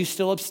that you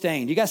still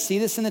abstain. Do you guys see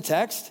this in the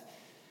text?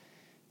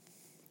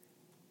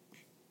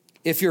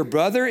 If your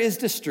brother is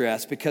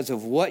distressed because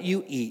of what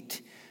you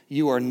eat,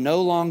 you are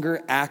no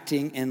longer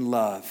acting in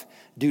love.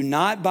 Do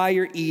not by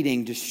your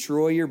eating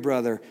destroy your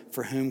brother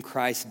for whom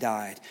Christ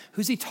died.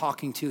 Who's he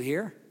talking to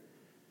here?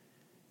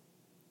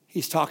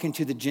 He's talking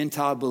to the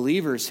Gentile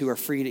believers who are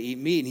free to eat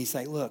meat. And he's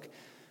like, look,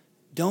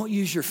 don't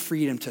use your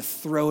freedom to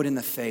throw it in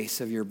the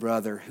face of your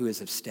brother who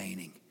is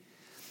abstaining.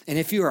 And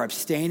if you are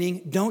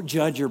abstaining, don't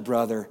judge your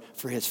brother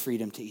for his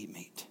freedom to eat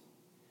meat.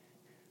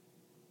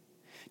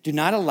 Do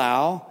not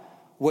allow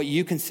what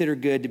you consider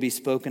good to be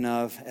spoken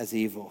of as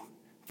evil.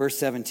 Verse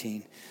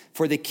 17,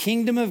 for the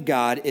kingdom of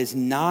God is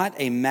not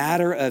a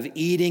matter of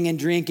eating and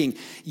drinking.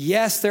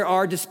 Yes, there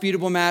are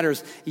disputable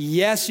matters.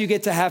 Yes, you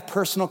get to have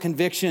personal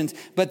convictions,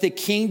 but the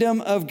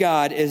kingdom of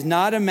God is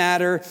not a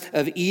matter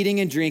of eating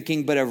and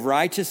drinking, but of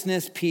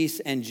righteousness, peace,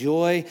 and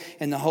joy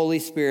in the Holy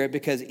Spirit,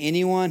 because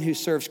anyone who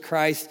serves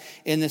Christ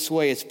in this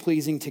way is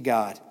pleasing to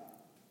God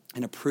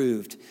and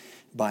approved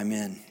by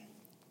men.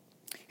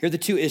 Here are the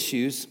two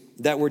issues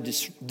that were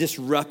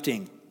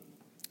disrupting,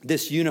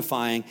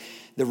 disunifying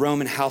the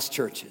Roman house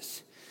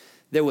churches.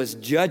 There was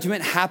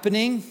judgment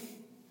happening,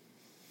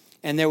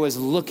 and there was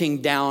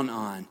looking down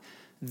on.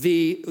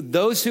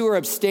 Those who were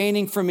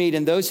abstaining from meat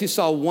and those who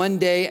saw one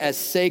day as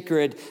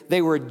sacred,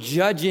 they were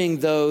judging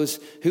those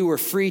who were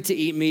free to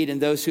eat meat and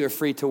those who are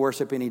free to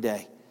worship any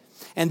day.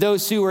 And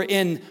those who were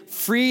in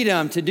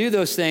freedom to do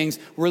those things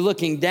were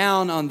looking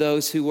down on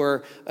those who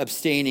were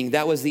abstaining.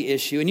 That was the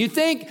issue. And you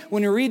think,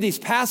 when you read these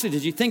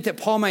passages, you think that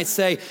Paul might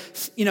say,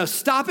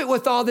 stop it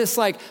with all this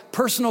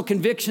personal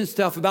conviction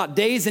stuff about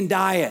days and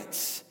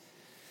diets.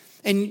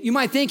 And you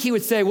might think he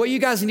would say, what you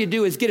guys need to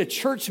do is get a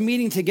church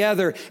meeting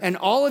together and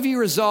all of you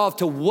resolve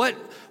to what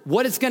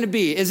it's going to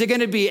be. Is it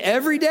going to be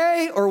every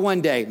day or one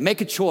day?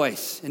 Make a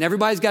choice. And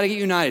everybody's got to get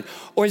united.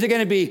 Or is it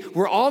going to be,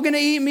 we're all going to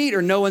eat meat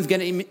or no one's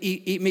going to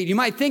eat meat? You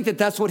might think that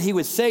that's what he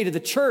would say to the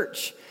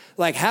church.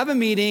 Have a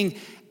meeting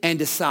and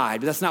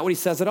decide. But that's not what he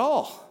says at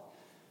all.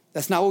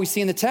 That's not what we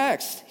see in the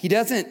text. He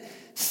doesn't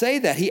say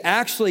that. He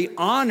actually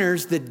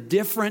honors the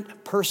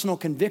different personal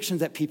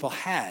convictions that people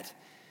had.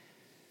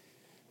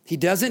 He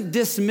doesn't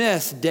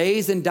dismiss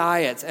days and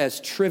diets as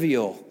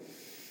trivial.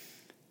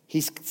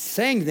 He's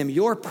saying to them,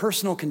 your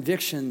personal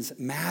convictions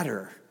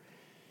matter.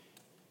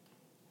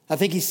 I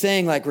think he's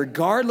saying,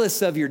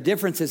 regardless of your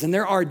differences, and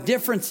there are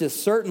differences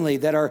certainly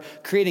that are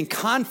creating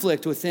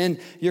conflict within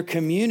your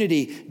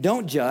community,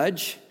 don't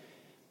judge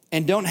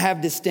and don't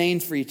have disdain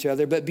for each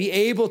other, but be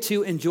able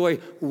to enjoy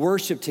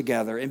worship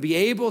together and be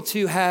able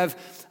to have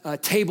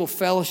table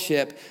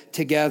fellowship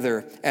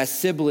together as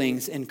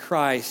siblings in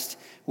Christ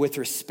with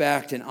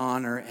respect and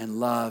honor and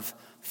love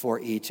for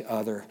each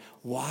other.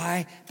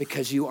 Why?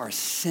 Because you are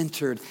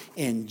centered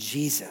in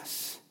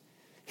Jesus.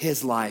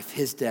 His life,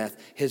 his death,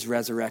 his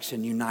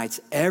resurrection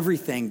unites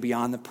everything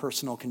beyond the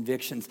personal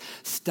convictions.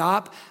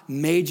 Stop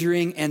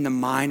majoring in the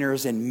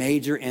minors and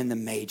major in the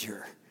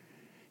major,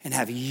 and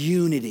have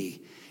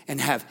unity and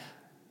have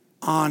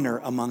honor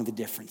among the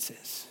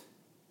differences.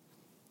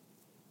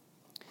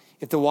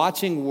 If the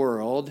watching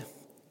world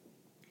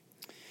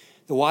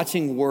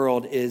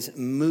is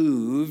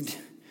moved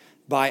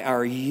by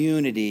our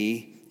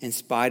unity in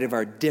spite of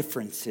our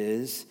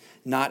differences,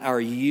 not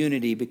our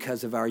unity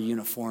because of our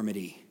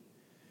uniformity.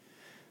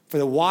 For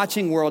the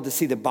watching world to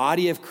see the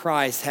body of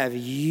Christ have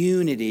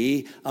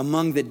unity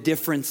among the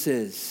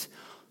differences,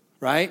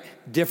 right?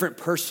 Different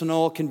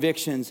personal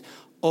convictions,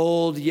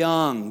 old,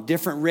 young,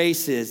 different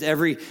races,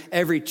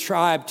 every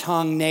tribe,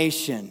 tongue,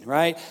 nation,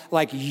 right?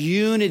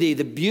 Unity,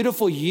 the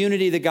beautiful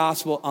unity of the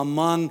gospel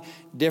among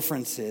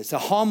differences. A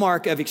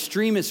hallmark of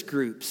extremist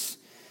groups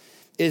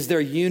is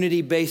their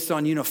unity based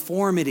on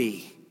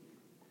uniformity.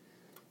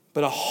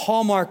 But a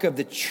hallmark of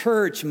the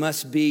church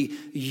must be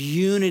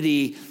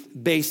unity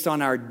based on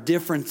our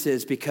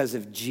differences because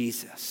of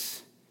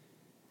Jesus.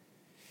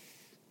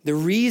 The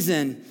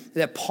reason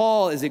that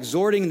Paul is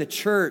exhorting the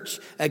church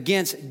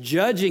against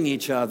judging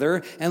each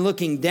other and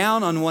looking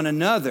down on one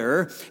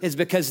another is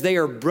because they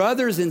are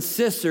brothers and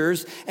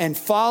sisters and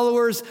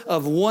followers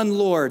of one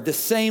Lord, the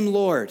same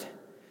Lord.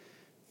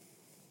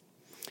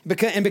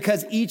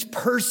 Because each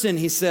person,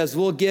 he says,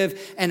 will give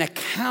an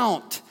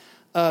account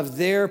of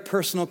their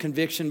personal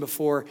conviction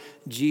before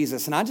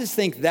Jesus. And I just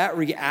think that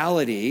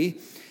reality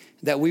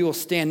that we will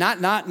stand,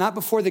 not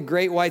before the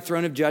great white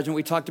throne of judgment.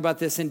 We talked about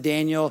this in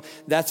Daniel.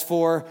 That's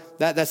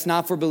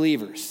not for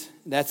believers.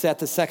 That's at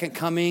the second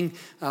coming.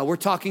 We're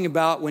talking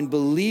about when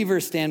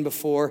believers stand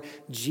before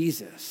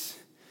Jesus.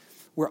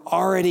 We're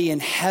already in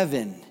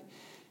heaven,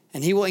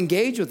 and he will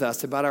engage with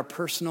us about our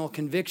personal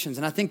convictions.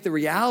 And I think the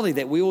reality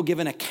that we will give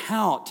an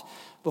account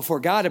before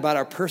God about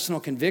our personal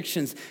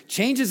convictions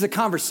changes the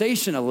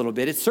conversation a little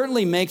bit. It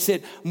certainly makes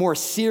it more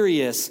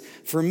serious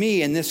for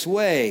me in this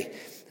way.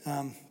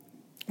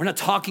 We're not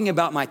talking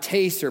about my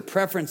tastes or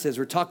preferences.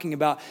 We're talking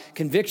about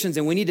convictions,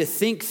 and we need to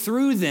think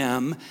through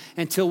them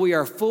until we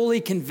are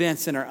fully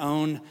convinced in our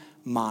own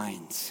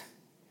minds.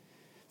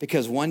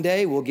 Because one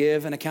day we'll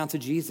give an account to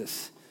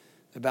Jesus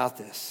about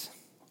this.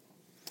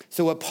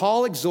 So what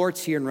Paul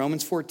exhorts here in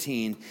Romans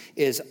 14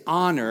 is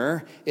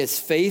honor, is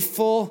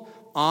faithful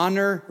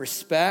honor,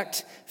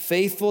 respect,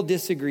 faithful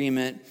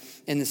disagreement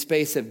in the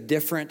space of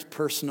different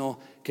personal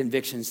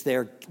convictions.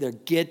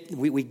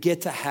 We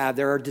get to have,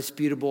 there are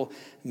disputable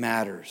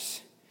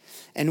matters.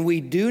 And we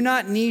do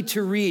not need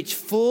to reach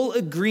full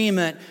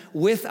agreement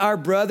with our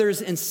brothers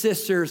and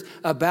sisters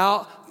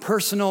about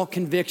personal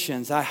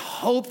convictions. I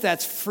hope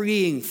that's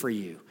freeing for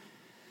you.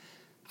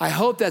 I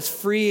hope that's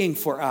freeing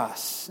for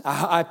us.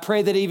 I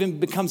pray that it even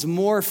becomes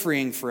more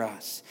freeing for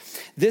us.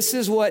 This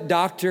is what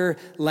Dr.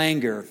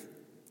 Langer,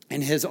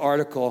 in his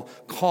article,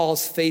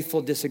 calls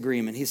faithful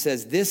disagreement. He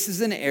says, this is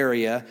an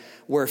area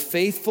where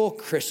faithful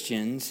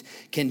Christians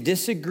can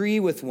disagree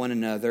with one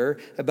another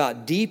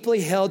about deeply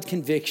held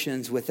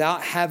convictions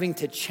without having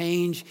to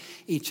change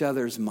each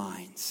other's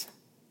minds.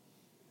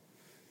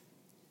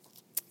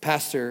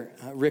 Pastor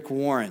Rick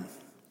Warren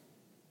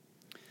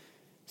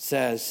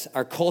says,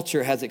 our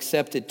culture has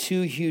accepted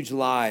two huge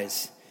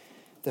lies.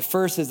 The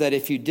first is that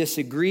if you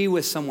disagree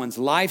with someone's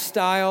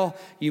lifestyle,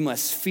 you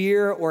must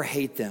fear or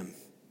hate them.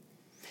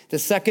 The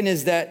second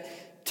is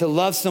that to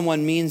love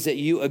someone means that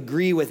you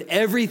agree with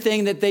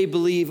everything that they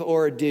believe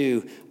or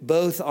do.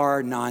 Both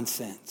are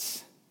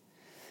nonsense.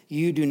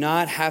 You do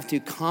not have to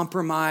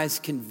compromise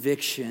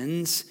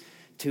convictions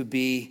to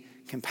be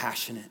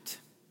compassionate.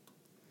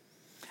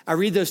 I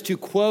read those two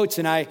quotes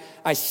and I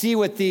see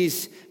what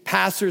these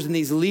pastors and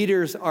these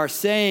leaders are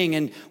saying,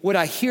 and what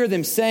I hear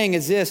them saying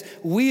is this: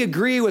 we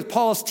agree with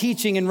Paul's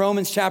teaching in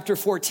Romans chapter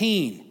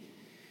 14.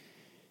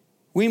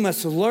 We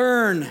must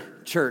learn,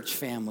 church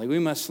family, we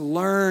must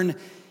learn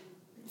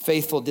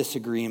faithful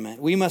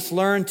disagreement. We must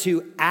learn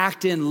to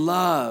act in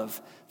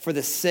love for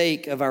the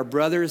sake of our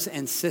brothers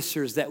and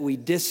sisters that we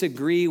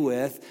disagree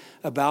with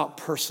about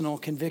personal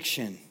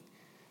conviction.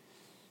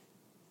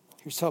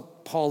 Here's how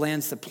Paul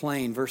lands the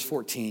plane, verse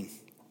 14.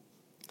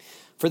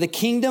 For the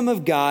kingdom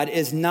of God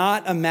is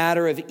not a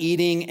matter of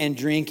eating and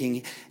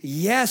drinking.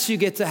 Yes, you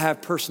get to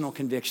have personal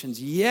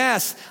convictions.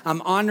 Yes,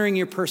 I'm honoring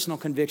your personal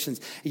convictions.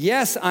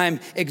 Yes, I'm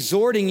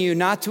exhorting you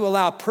not to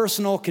allow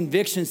personal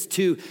convictions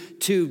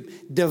to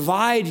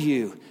divide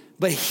you.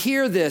 But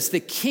hear this, the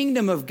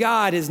kingdom of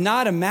God is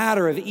not a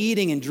matter of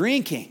eating and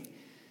drinking.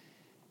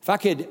 If I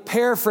could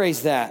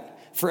paraphrase that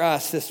for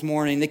us this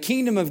morning, the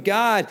kingdom of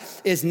God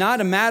is not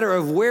a matter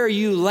of where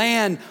you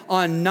land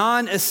on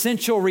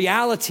non-essential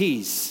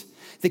realities.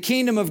 The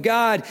kingdom of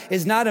God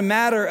is not a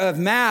matter of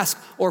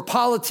masks or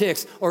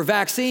politics or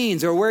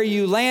vaccines or where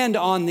you land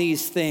on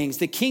these things.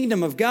 The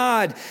kingdom of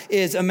God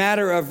is a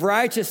matter of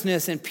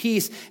righteousness and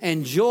peace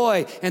and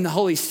joy and the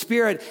Holy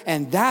Spirit,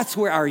 and that's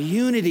where our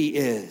unity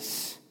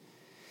is.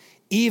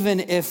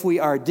 Even if we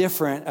are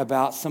different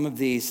about some of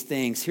these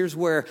things, here's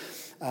where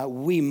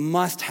we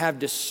must have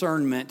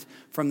discernment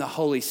from the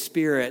Holy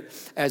Spirit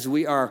as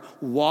we are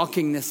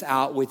walking this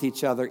out with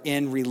each other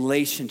in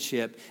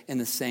relationship in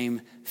the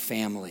same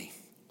family.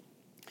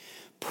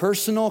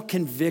 Personal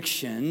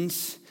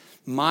convictions,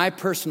 my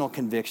personal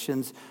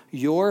convictions,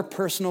 your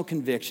personal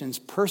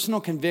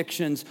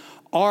convictions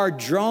are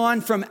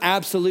drawn from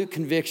absolute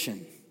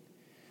conviction.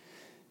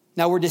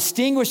 Now, we're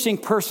distinguishing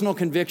personal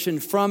conviction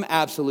from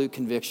absolute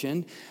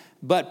conviction,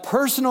 but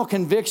personal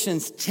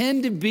convictions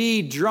tend to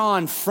be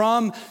drawn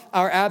from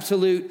our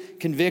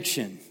absolute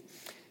conviction.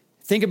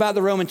 Think about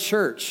the Roman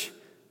church.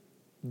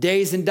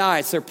 Days and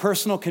diets, their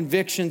personal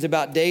convictions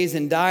about days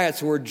and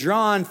diets were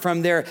drawn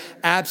from their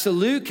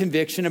absolute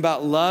conviction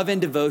about love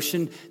and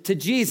devotion to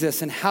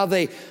Jesus, and how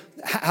they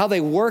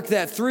worked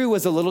that through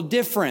was a little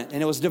different,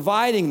 and it was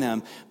dividing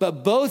them.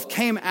 But both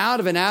came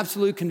out of an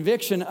absolute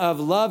conviction of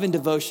love and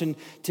devotion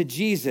to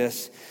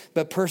Jesus.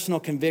 But personal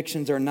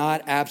convictions are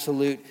not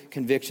absolute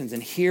convictions.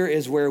 And here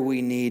is where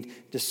we need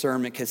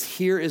discernment, because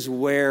here is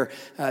where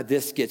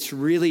this gets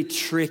really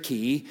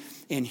tricky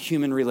in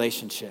human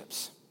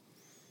relationships.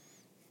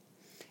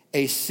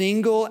 A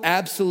single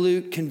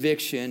absolute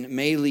conviction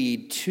may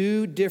lead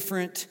to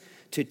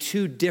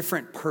two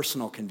different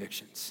personal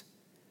convictions.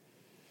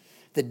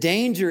 The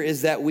danger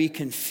is that we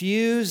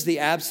confuse the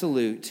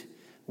absolute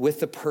with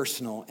the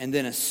personal and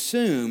then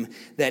assume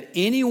that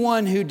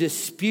anyone who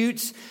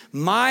disputes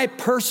my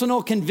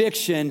personal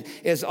conviction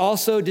is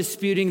also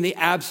disputing the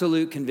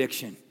absolute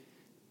conviction.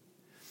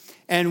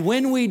 And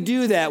when we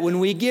do that, when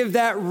we give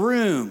that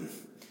room,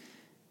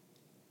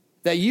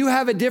 that you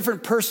have a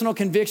different personal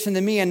conviction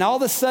than me, and all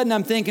of a sudden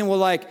I'm thinking, well,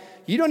 like,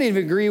 you don't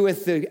even agree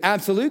with the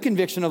absolute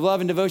conviction of love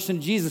and devotion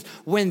to Jesus.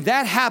 When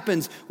that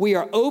happens, we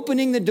are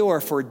opening the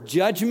door for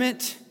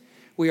judgment.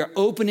 We are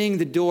opening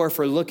the door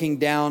for looking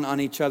down on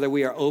each other.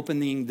 We are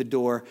opening the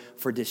door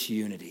for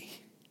disunity.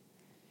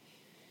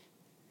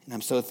 And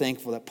I'm so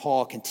thankful that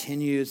Paul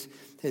continues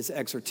his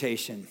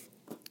exhortation.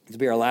 This will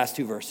be our last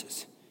two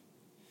verses.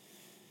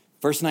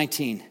 Verse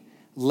 19,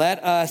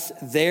 let us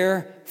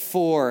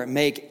therefore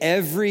make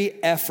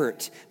every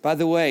effort. By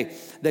the way,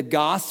 the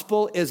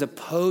gospel is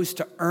opposed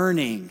to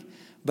earning,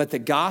 but the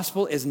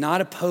gospel is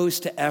not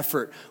opposed to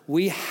effort.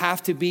 We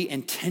have to be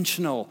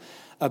intentional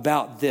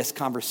about this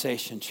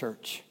conversation,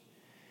 church.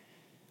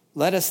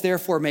 Let us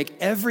therefore make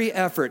every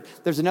effort.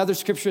 There's another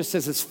scripture that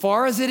says, as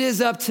far as it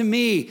is up to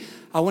me,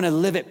 I want to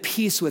live at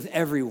peace with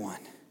everyone.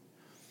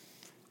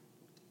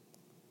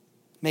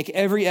 Make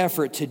every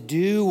effort to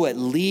do what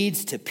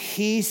leads to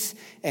peace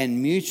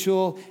and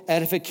mutual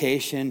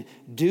edification.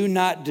 Do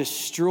not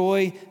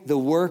destroy the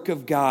work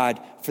of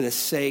God for the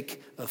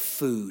sake of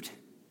food.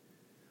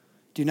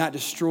 Do not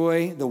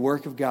destroy the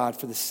work of God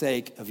for the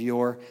sake of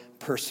your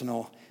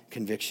personal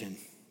conviction.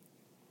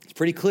 It's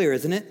pretty clear,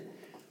 isn't it?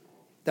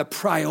 The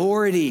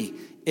priority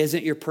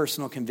isn't your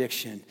personal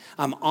conviction.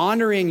 I'm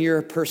honoring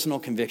your personal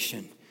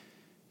conviction.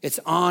 It's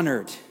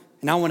honored,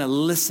 and I want to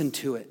listen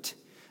to it.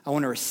 I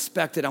want to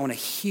respect it. I want to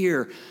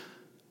hear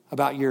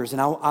about yours,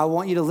 and I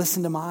want you to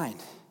listen to mine,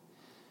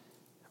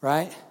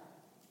 right?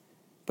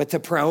 But the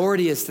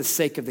priority is the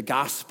sake of the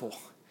gospel.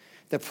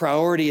 The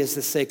priority is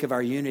the sake of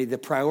our unity. The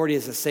priority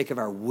is the sake of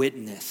our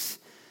witness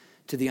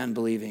to the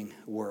unbelieving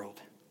world.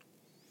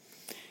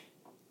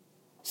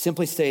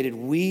 Simply stated,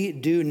 we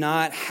do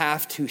not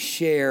have to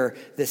share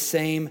the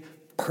same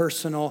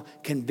personal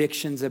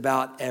convictions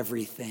about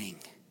everything.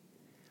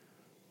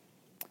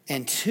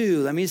 And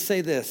two, let me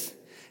say this.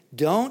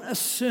 Don't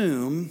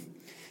assume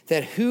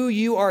that who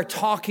you are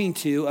talking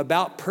to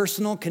about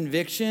personal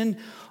conviction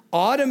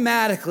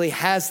automatically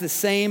has the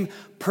same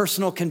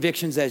personal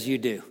convictions as you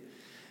do.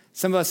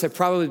 Some of us have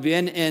probably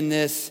been in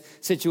this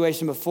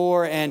situation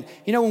before. And,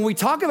 when we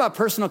talk about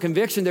personal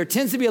conviction, there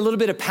tends to be a little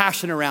bit of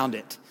passion around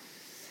it.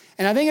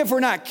 And I think if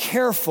we're not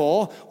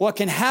careful, what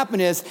can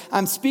happen is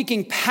I'm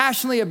speaking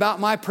passionately about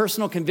my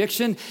personal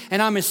conviction,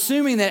 and I'm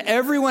assuming that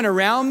everyone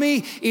around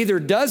me either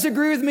does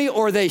agree with me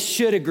or they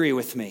should agree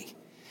with me.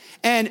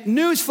 And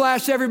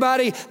newsflash,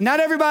 everybody, not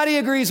everybody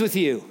agrees with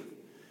you.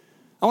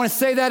 I want to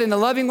say that in a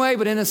loving way,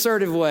 but in an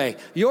assertive way.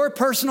 Your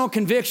personal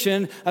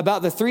conviction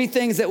about the three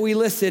things that we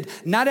listed,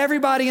 not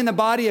everybody in the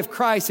body of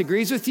Christ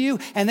agrees with you,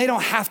 and they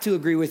don't have to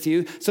agree with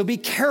you. So be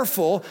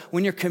careful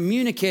when you're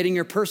communicating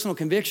your personal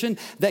conviction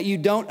that you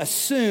don't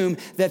assume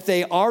that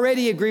they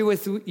already agree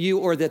with you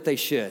or that they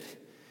should.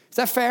 Is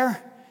that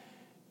fair?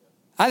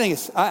 I think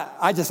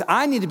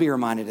I need to be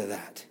reminded of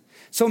that.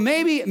 So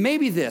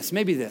maybe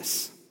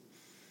this.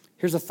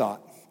 Here's a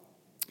thought.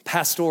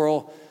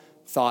 Pastoral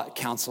thought,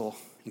 counsel,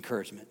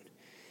 encouragement.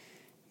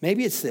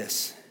 Maybe it's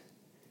this.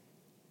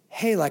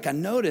 Hey, like I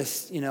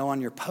noticed, on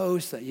your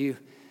post that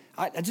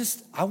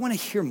I want to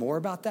hear more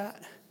about that.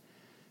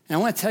 And I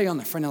want to tell you on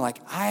the front end,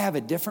 I have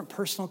a different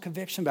personal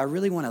conviction, but I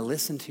really want to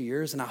listen to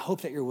yours, and I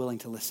hope that you're willing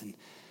to listen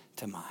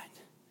to mine.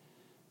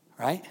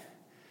 Right?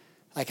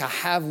 I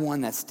have one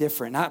that's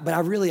different, but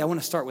I want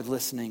to start with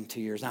listening to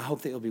yours, and I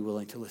hope that you'll be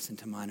willing to listen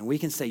to mine. And we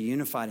can stay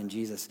unified in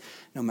Jesus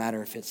no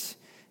matter if it's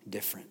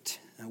different.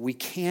 We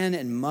can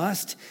and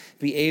must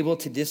be able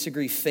to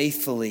disagree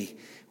faithfully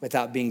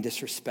without being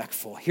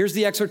disrespectful. Here's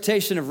the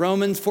exhortation of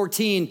Romans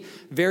 14,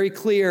 very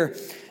clear.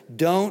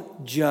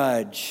 Don't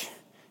judge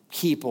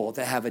people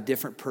that have a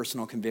different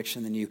personal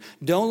conviction than you.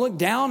 Don't look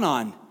down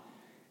on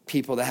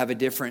people that have a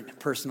different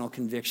personal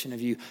conviction of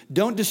you.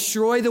 Don't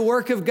destroy the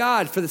work of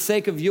God for the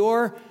sake of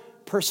your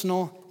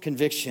personal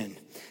conviction.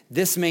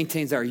 This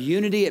maintains our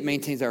unity. It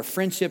maintains our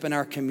friendship and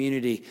our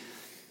community.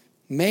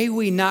 May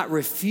we not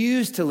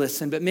refuse to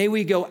listen, but may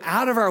we go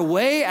out of our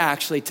way,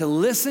 actually, to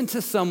listen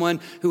to someone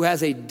who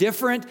has a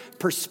different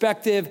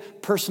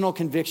perspective, personal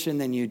conviction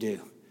than you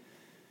do.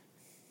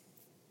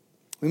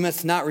 We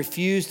must not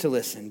refuse to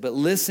listen, but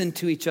listen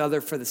to each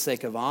other for the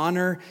sake of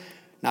honor,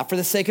 not for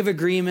the sake of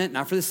agreement,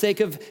 not for the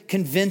sake of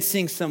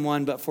convincing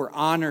someone, but for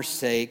honor's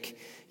sake,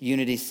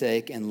 unity's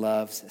sake, and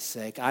love's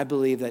sake. I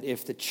believe that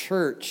if the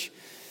church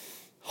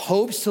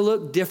hopes to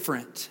look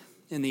different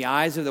in the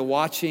eyes of the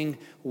watching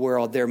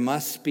world, there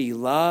must be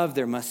love,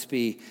 there must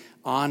be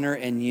honor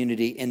and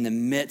unity in the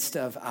midst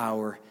of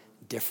our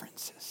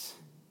differences.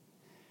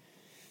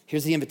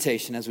 Here's the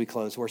invitation as we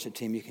close. Worship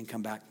team, you can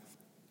come back.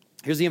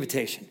 Here's the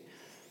invitation.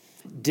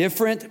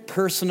 Different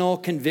personal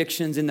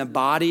convictions in the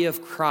body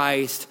of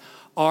Christ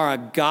are a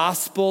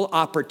gospel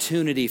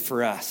opportunity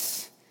for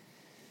us,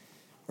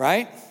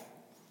 right?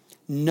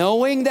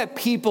 Knowing that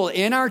people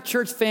in our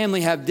church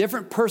family have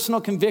different personal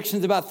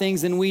convictions about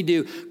things than we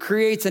do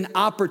creates an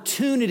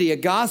opportunity, a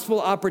gospel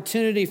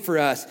opportunity for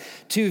us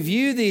to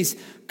view these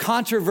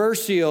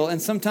controversial and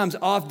sometimes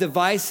oft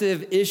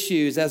divisive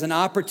issues as an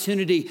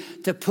opportunity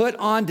to put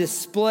on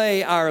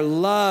display our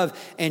love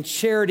and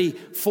charity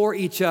for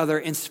each other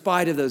in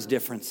spite of those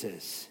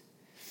differences.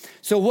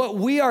 So what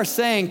we are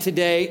saying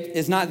today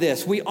is not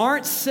this. We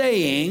aren't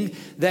saying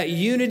that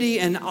unity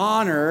and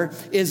honor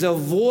is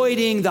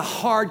avoiding the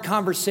hard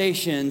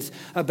conversations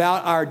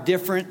about our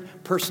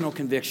different personal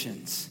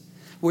convictions.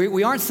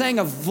 We aren't saying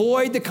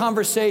avoid the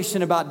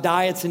conversation about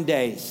diets and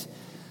days.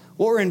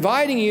 What we're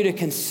inviting you to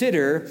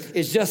consider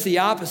is just the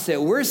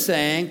opposite. We're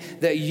saying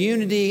that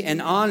unity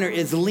and honor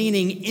is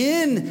leaning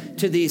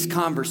into these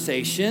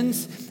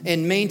conversations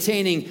and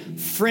maintaining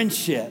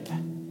friendship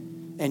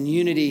and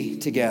unity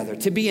together.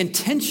 To be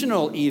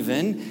intentional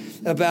even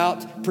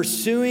about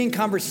pursuing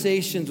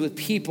conversations with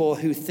people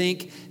who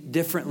think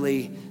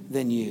differently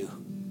than you.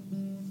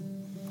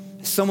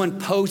 If someone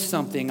posts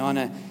something on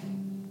a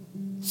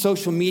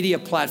social media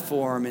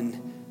platform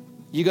and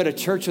you go to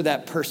church with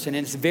that person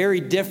and it's very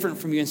different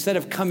from you, instead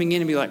of coming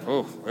in and be like,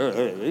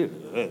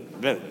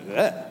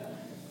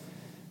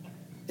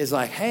 it's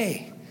like,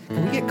 hey,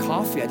 can we get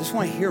coffee? I just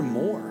want to hear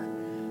more.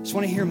 Just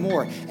want to hear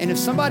more. And if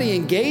somebody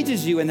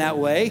engages you in that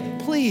way,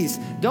 please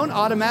don't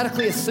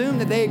automatically assume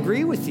that they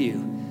agree with you,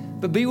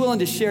 but be willing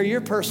to share your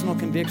personal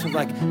convictions.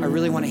 Like, I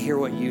really want to hear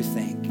what you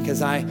think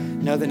because I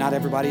know that not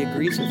everybody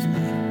agrees with me,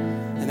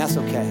 and that's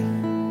okay.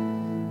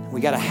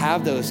 We got to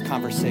have those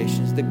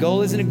conversations. The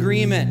goal is an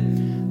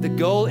agreement. The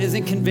goal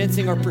isn't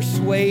convincing or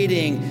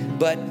persuading,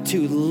 but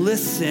to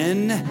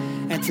listen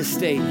and to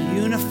stay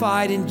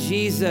unified in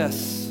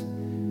Jesus.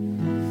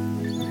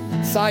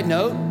 Side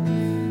note,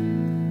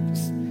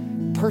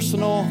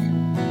 personal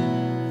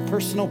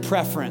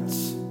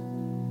preference.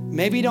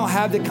 Maybe you don't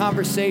have the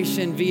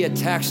conversation via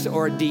text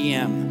or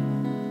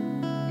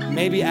DM.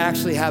 Maybe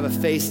actually have a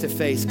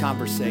face-to-face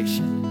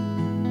conversation.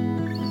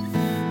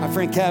 My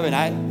friend Kevin,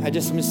 I'm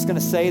just going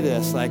to say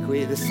this.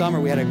 This summer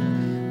we had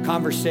a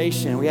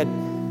conversation. We had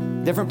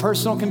different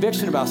personal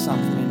conviction about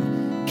something.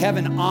 And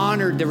Kevin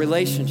honored the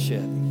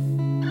relationship.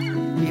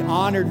 He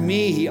honored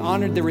me. He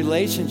honored the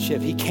relationship.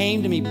 He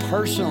came to me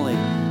personally.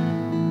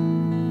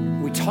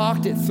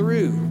 Talked it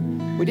through.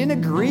 We didn't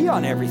agree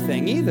on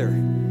everything either.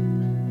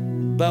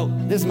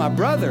 But this is my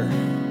brother.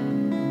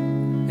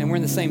 And we're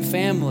in the same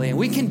family. And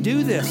we can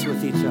do this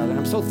with each other. And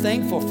I'm so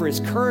thankful for his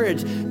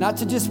courage not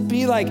to just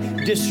be like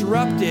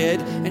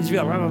disrupted and just be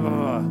like, blah, blah,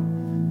 blah,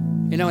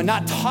 and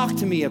not talk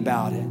to me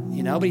about it,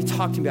 but he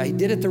talked to me about it. He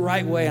did it the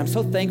right way. I'm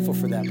so thankful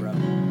for that, bro.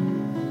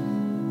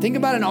 Think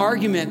about an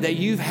argument that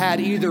you've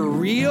had, either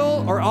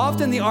real or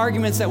often the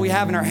arguments that we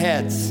have in our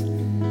heads.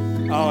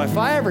 Oh, if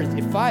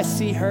I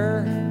see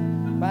her,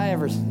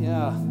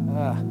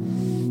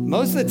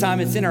 most of the time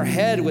it's in our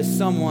head with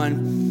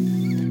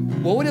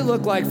someone. What would it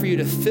look like for you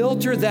to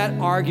filter that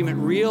argument,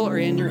 real or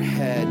in your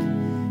head,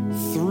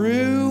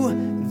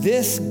 through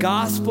this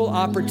gospel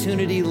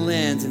opportunity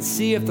lens and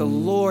see if the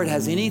Lord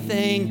has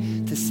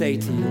anything to say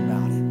to you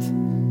about it?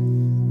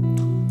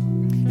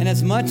 And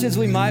as much as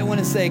we might want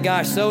to say,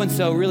 gosh,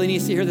 so-and-so really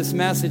needs to hear this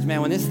message,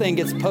 man, when this thing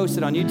gets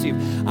posted on YouTube,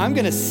 I'm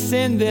going to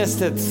send this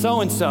to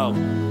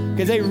so-and-so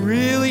because they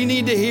really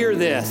need to hear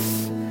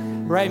this,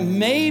 right?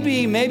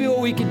 Maybe what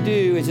we could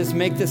do is just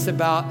make this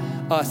about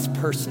us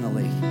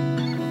personally.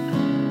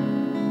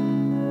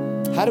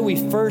 How do we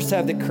first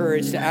have the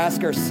courage to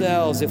ask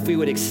ourselves if we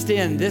would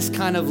extend this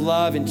kind of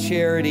love and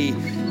charity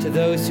to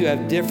those who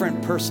have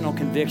different personal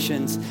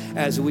convictions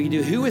as we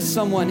do? Who is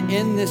someone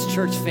in this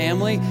church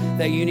family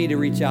that you need to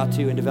reach out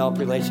to and develop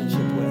a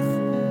relationship with?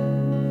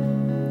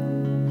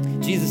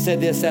 Jesus said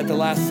this at the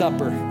Last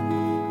Supper.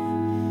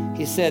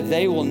 He said,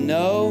 they will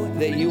know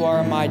that you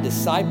are my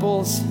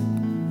disciples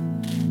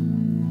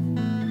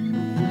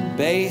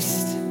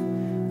based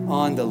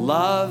on the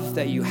love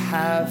that you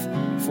have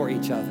for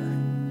each other.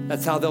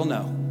 That's how they'll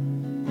know.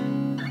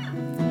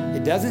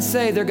 It doesn't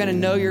say they're going to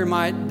know you're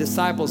my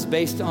disciples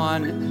based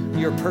on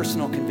your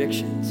personal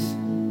convictions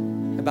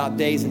about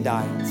days and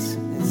diets.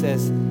 It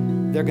says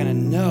they're going to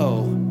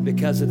know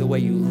because of the way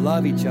you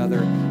love each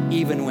other,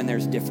 even when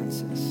there's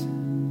differences.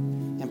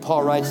 And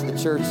Paul writes to the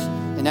church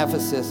in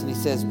Ephesus, and he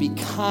says, be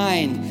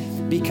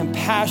kind, be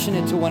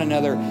compassionate to one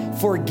another,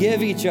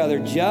 forgive each other,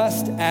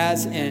 just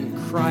as in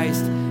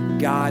Christ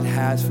God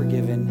has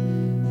forgiven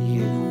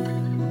you.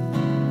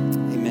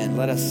 Amen.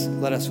 Let us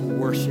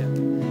worship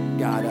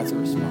God as a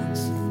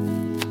response.